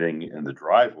standing in the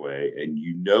driveway and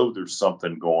there's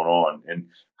something going on, and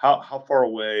how far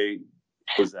away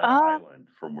was that island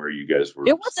from where you guys were?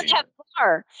 It wasn't that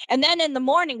far. And then in the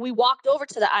morning we walked over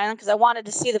to the island because I wanted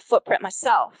to see the footprint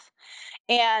myself.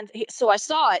 And so I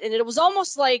saw it and it was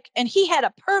almost like, and he had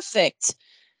a perfect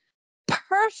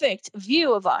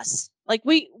view of us. Like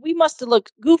we must have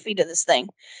looked goofy to this thing.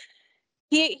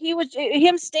 He was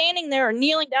him standing there or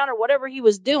kneeling down or whatever he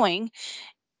was doing.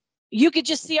 You could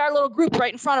just see our little group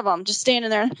right in front of him, just standing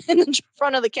there in the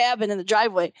front of the cabin in the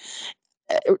driveway.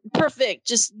 Perfect.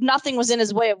 Just nothing was in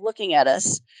his way of looking at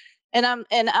us. And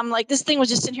I'm like, this thing was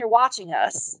just in here watching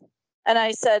us. And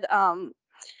I said,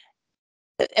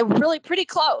 really pretty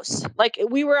close. Like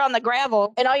we were on the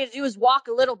gravel and all you had to do was walk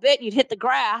a little bit and you'd hit the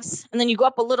grass and then you go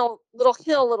up a little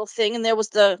hill, little thing. And there was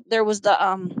the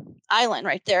island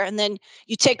right there. And then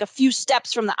you take a few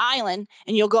steps from the island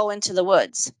and you'll go into the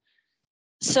woods.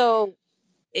 So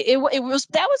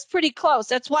that was pretty close.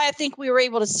 That's why I think we were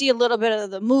able to see a little bit of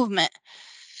the movement.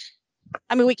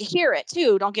 I mean, we could hear it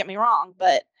too. Don't get me wrong,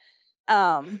 but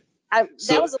that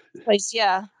was a place.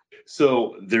 Yeah.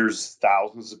 So there's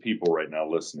thousands of people right now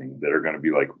listening that are going to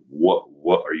be like,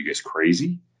 what are you guys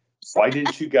crazy? Why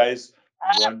didn't you guys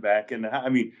run back in the house? I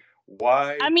mean,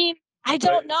 why? I mean, I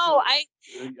don't know. I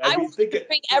wanted to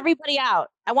bring everybody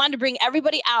out. I wanted to bring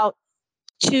everybody out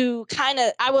to kind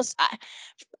of, I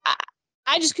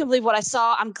just couldn't believe what I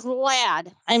saw. I'm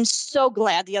so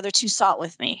glad the other two saw it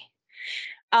with me.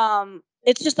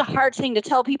 It's just a hard thing to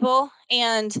tell people.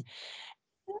 And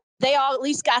they all at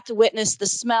least got to witness the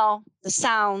smell, the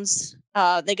sounds.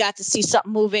 They got to see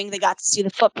something moving. They got to see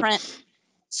the footprint.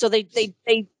 So they did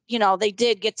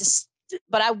get to,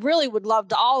 but I really would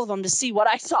love all of them to see what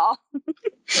I saw.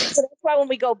 So that's why when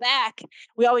we go back,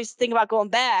 we always think about going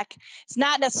back. It's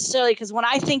not necessarily because when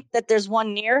I think that there's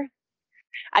one near,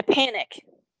 I panic.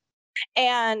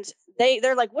 And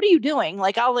they're like, what are you doing?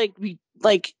 Like, I'll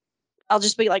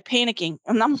just be like panicking.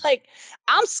 And I'm like,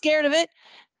 I'm scared of it,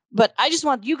 but I just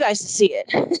want you guys to see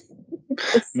it.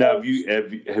 Now,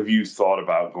 have you thought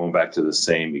about going back to the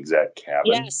same exact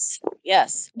cabin?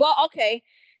 Yes. Well,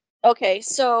 okay.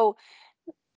 So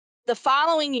the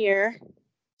following year,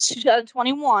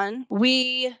 2021,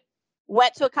 we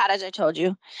went to a cottage, I told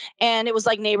you, and it was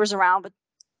like neighbors around, but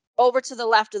over to the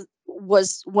left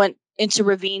went into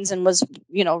ravines and was,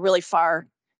 really far,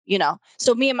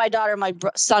 So me and my daughter, my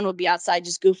son would be outside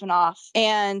just goofing off.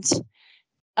 And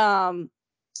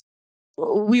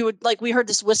we heard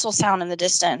this whistle sound in the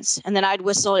distance, and then I'd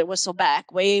whistle, it whistle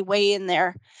back way, way in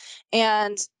there.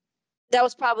 And that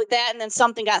was probably that. And then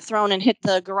something got thrown and hit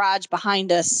the garage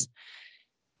behind us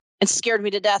and scared me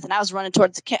to death. And I was running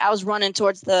towards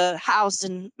the house,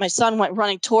 and my son went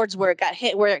running towards where it got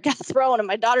hit, where it got thrown. And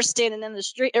my daughter's standing in the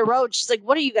street or road. She's like,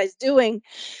 what are you guys doing?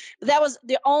 But that was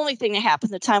the only thing that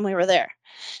happened the time we were there.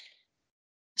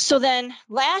 So then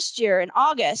last year in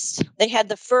August, they had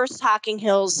the first Hocking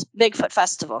Hills Bigfoot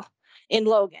Festival in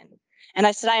Logan. And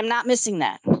I said, I am not missing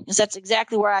that, because that's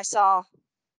exactly where I saw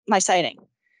my sighting.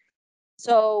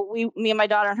 So me and my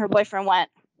daughter and her boyfriend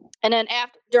went. And then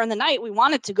during the night, we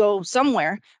wanted to go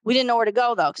somewhere. We didn't know where to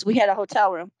go, though, because we had a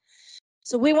hotel room.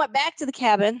 So we went back to the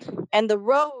cabin, and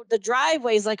the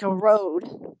driveway is like a road.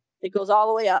 It goes all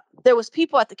the way up. There was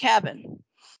people at the cabin,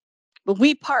 but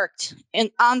we parked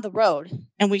on the road,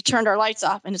 and we turned our lights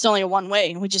off, and it's only a one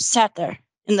way. And we just sat there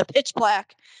in the pitch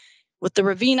black with the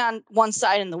ravine on one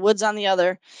side and the woods on the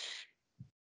other.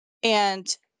 And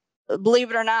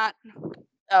believe it or not,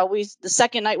 the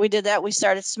second night we did that, we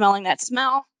started smelling that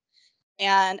smell.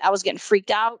 and I was getting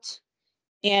freaked out,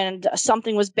 and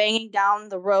something was banging down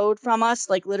the road from us,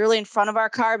 like literally in front of our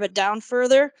car, but down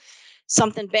further.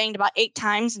 Something banged about 8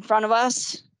 times in front of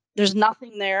us. There's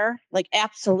nothing there, like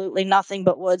absolutely nothing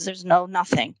but woods. There's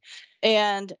nothing.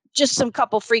 And just some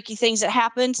couple freaky things that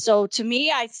happened. So to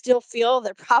me, I still feel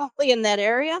they're probably in that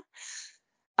area.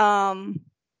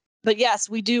 But yes,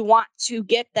 we do want to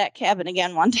get that cabin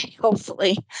again one day,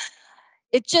 hopefully.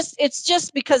 It's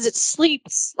just because it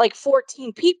sleeps like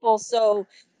 14 people. So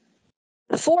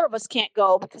the 4 of us can't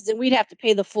go because then we'd have to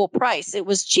pay the full price. It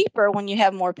was cheaper when you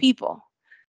have more people.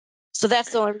 So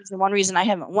that's the only reason, one reason I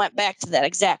haven't went back to that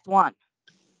exact one.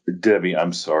 Debbie,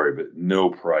 I'm sorry, but no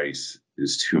price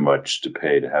is too much to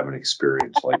pay to have an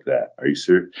experience like that. Are you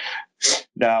serious?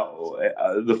 Now,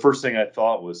 the first thing I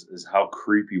thought is how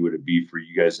creepy would it be for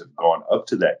you guys to have gone up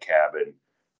to that cabin,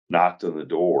 knocked on the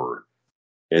door,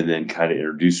 and then kind of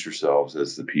introduced yourselves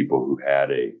as the people who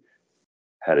had a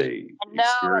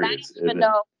experience.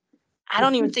 I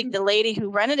don't even think the lady who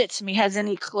rented it to me has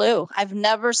any clue. I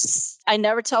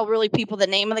never tell really people the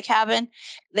name of the cabin.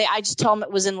 I just tell them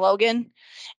it was in Logan,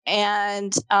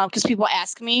 and because people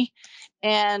ask me,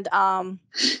 and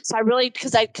so I really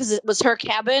because it was her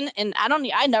cabin, and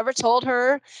I never told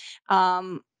her.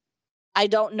 I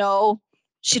don't know.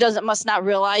 She must not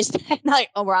realize that like,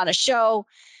 we're on a show.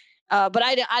 But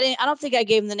I don't think I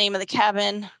gave him the name of the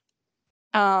cabin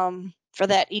for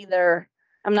that either.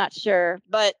 I'm not sure,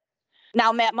 but.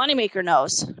 Now, Matt Moneymaker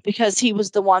knows because he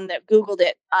was the one that Googled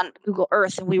it on Google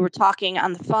Earth, and we were talking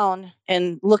on the phone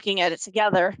and looking at it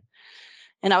together.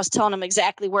 And I was telling him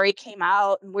exactly where he came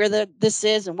out and where this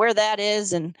is and where that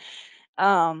is. And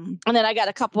then I got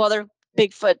a couple other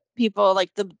Bigfoot people,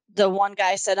 like the one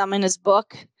guy said I'm in his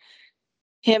book.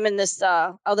 Him and this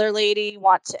other lady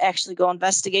want to actually go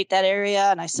investigate that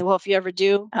area. And I said, well, if you ever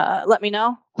do, let me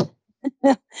know.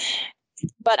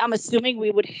 But I'm assuming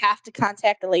we would have to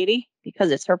contact the lady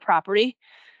because it's her property.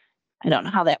 I don't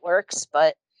know how that works,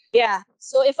 but yeah.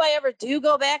 So if I ever do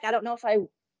go back, I don't know if I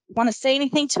want to say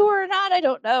anything to her or not. I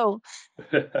don't know.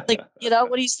 Like,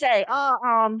 what do you say?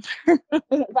 By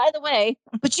the way,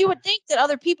 but you would think that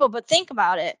other people, but think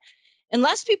about it.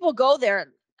 Unless people go there,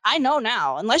 I know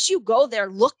now, unless you go there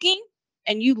looking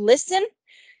and you listen,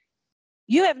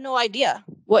 you have no idea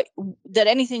that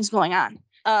anything's going on.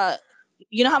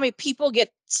 You know how many people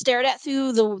get stared at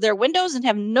through their windows and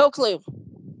have no clue?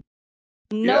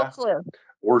 No clue.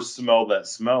 Or smell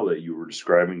that you were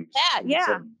describing.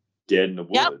 Yeah. Dead in the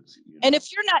woods. Yep. And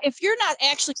if you're not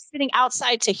actually sitting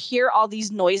outside to hear all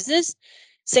these noises,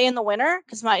 say in the winter,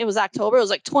 because it was October, it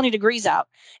was like 20 degrees out.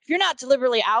 If you're not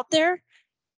deliberately out there,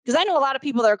 because I know a lot of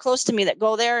people that are close to me that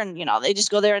go there and, they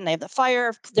just go there and they have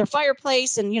their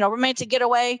fireplace and, we're made to get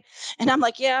away. And I'm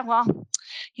like, yeah, well,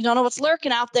 you don't know what's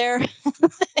lurking out there,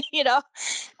 because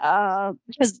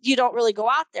you don't really go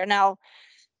out there now,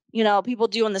 people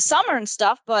do in the summer and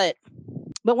stuff. But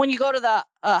when you go to the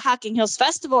Hocking Hills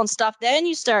Festival and stuff, then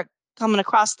you start coming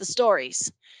across the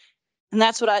stories. And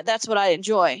that's what I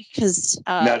enjoy. Because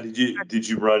now, did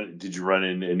you run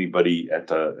into anybody at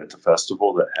the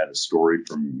festival that had a story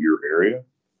from your area?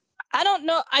 I don't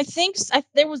know. I think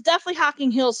there was definitely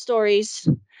Hocking Hills stories.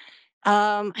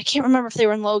 I can't remember if they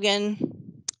were in Logan.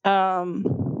 I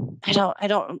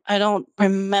don't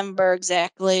remember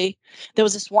exactly. There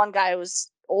was this one guy who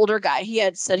was older guy. He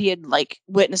had said he had like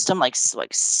witnessed him like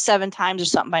 7 times or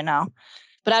something by now,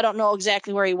 but I don't know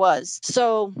exactly where he was.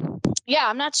 So yeah,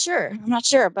 I'm not sure,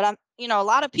 but a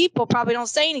lot of people probably don't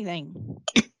say anything.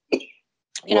 They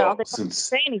don't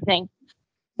say anything.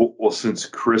 Well, since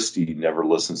Christy never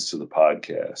listens to the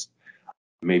podcast,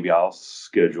 maybe I'll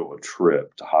schedule a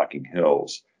trip to Hocking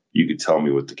Hills. You could tell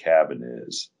me what the cabin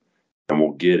is, and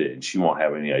we'll get it, and she won't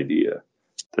have any idea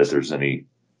that there's any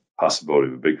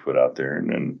possibility of a Bigfoot out there, and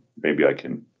then maybe I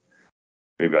can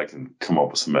come up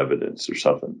with some evidence or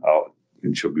something.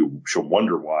 And she'll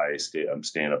wonder why I'm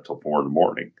staying up till 4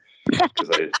 a.m.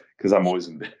 because I'm always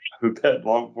in bed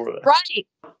long before that. Right.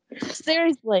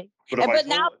 Seriously.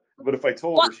 But if I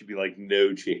told her, she'd be like,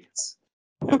 no chance.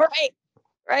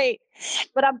 Right.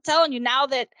 But I'm telling you now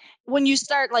that when you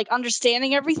start like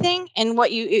understanding everything and what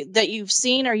that you've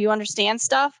seen or you understand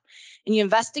stuff and you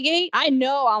investigate, I'll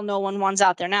know when one's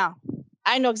out there now.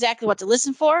 I know exactly what to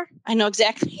listen for. I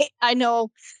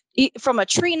know from a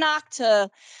tree knock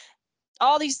to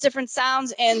all these different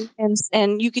sounds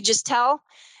and you could just tell.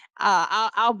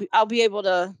 I'll be able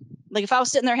to, like, if I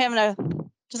was sitting there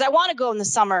because I want to go in the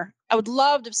summer. I would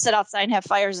love to sit outside and have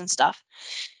fires and stuff.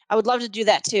 I would love to do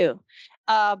that too.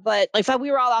 But if we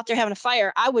were all out there having a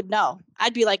fire, I would know.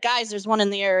 I'd be like, guys, there's one in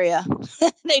the area.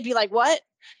 They'd be like, what?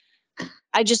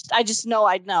 I just know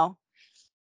I'd know.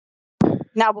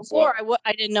 Now, before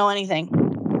I didn't know anything.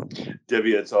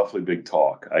 Debbie, that's awfully big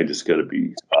talk. I just got to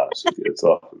be honest with you. It's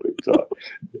awfully big talk.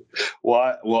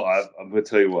 I'm going to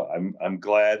tell you what. I'm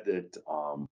glad that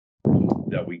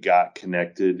that we got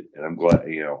connected, and I'm glad.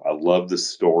 I love the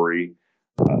story.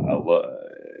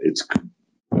 It's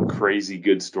a crazy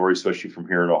good story, especially from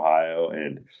here in Ohio.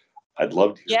 And I'd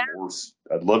love to hear more.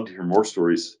 I'd love to hear more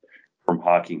stories from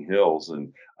Hocking Hills,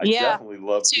 and I definitely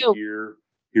love to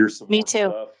hear some more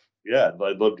stuff. Yeah,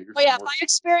 I'd love to hear. If I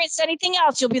experience anything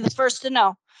else, you'll be the first to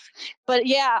know. But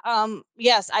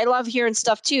yes, I love hearing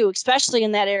stuff too, especially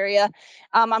in that area.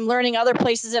 I'm learning other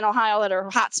places in Ohio that are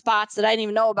hot spots that I didn't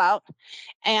even know about.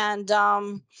 And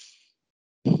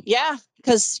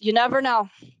because you never know.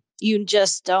 You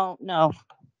just don't know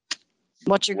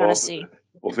what you're going to see.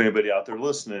 Well, if anybody out there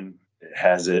listening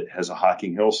has a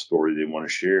Hocking Hills story they want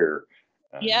to share,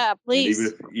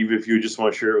 please. Even if you just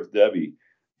want to share it with Debbie,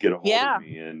 get a hold of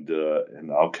me and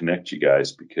I'll connect you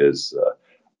guys, because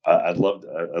I'd love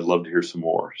to hear some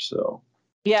more. So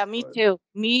me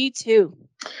too.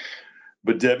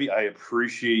 But Debbie, I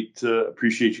appreciate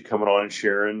you coming on and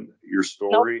sharing your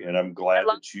story, and I'm glad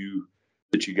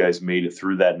that you guys made it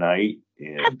through that night.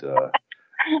 And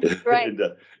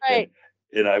right.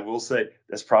 And I will say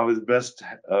that's probably the best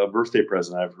birthday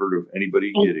present I've heard of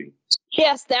anybody getting.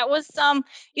 Yes, that was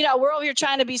we're over here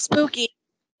trying to be spooky,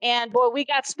 and boy, we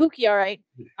got spooky, all right.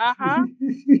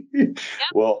 Yep.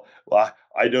 Well,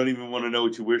 I don't even want to know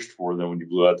what you wished for then when you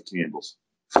blew out the candles.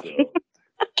 So.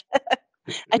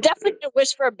 I definitely didn't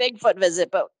wish for a Bigfoot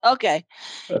visit, but okay,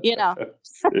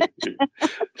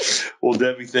 Well,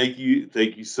 Debbie, thank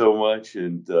you so much,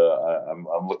 and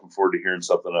I'm looking forward to hearing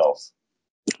something else.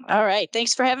 All right,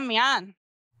 thanks for having me on.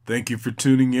 Thank you for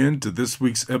tuning in to this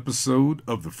week's episode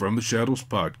of the From the Shadows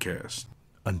podcast.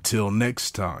 Until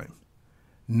next time,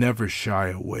 never shy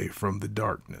away from the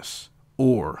darkness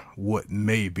or what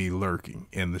may be lurking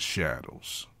in the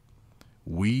shadows.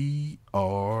 We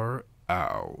are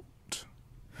out.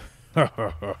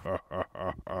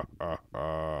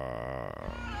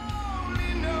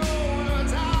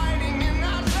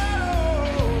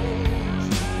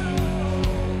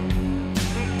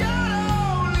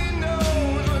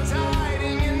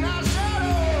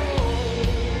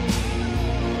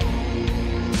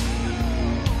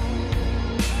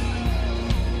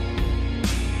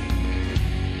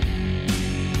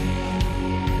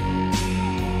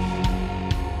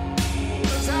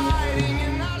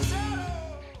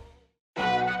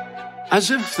 As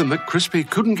if the McCrispy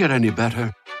couldn't get any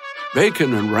better,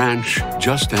 Bacon and Ranch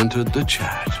just entered the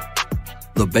chat.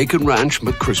 The Bacon Ranch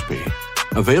McCrispy,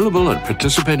 available at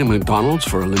participating McDonald's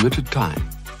for a limited time.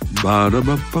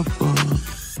 Ba-da-ba-ba-ba.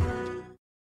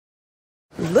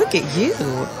 Look at you,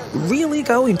 really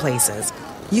going places.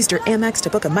 Used your Amex to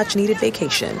book a much-needed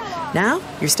vacation. Now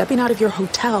you're stepping out of your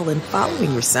hotel and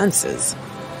following your senses.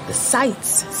 The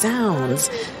sights, sounds,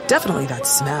 definitely that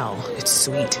smell. It's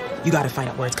sweet. You gotta find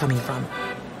out where it's coming from.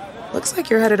 Looks like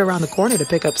you're headed around the corner to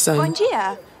pick up some... Bom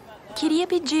dia. Queria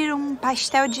pedir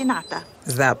pastel de nata.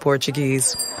 Is that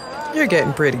Portuguese? You're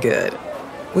getting pretty good.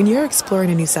 When you're exploring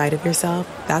a new side of yourself,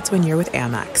 that's when you're with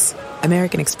Amex.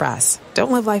 American Express.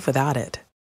 Don't live life without it.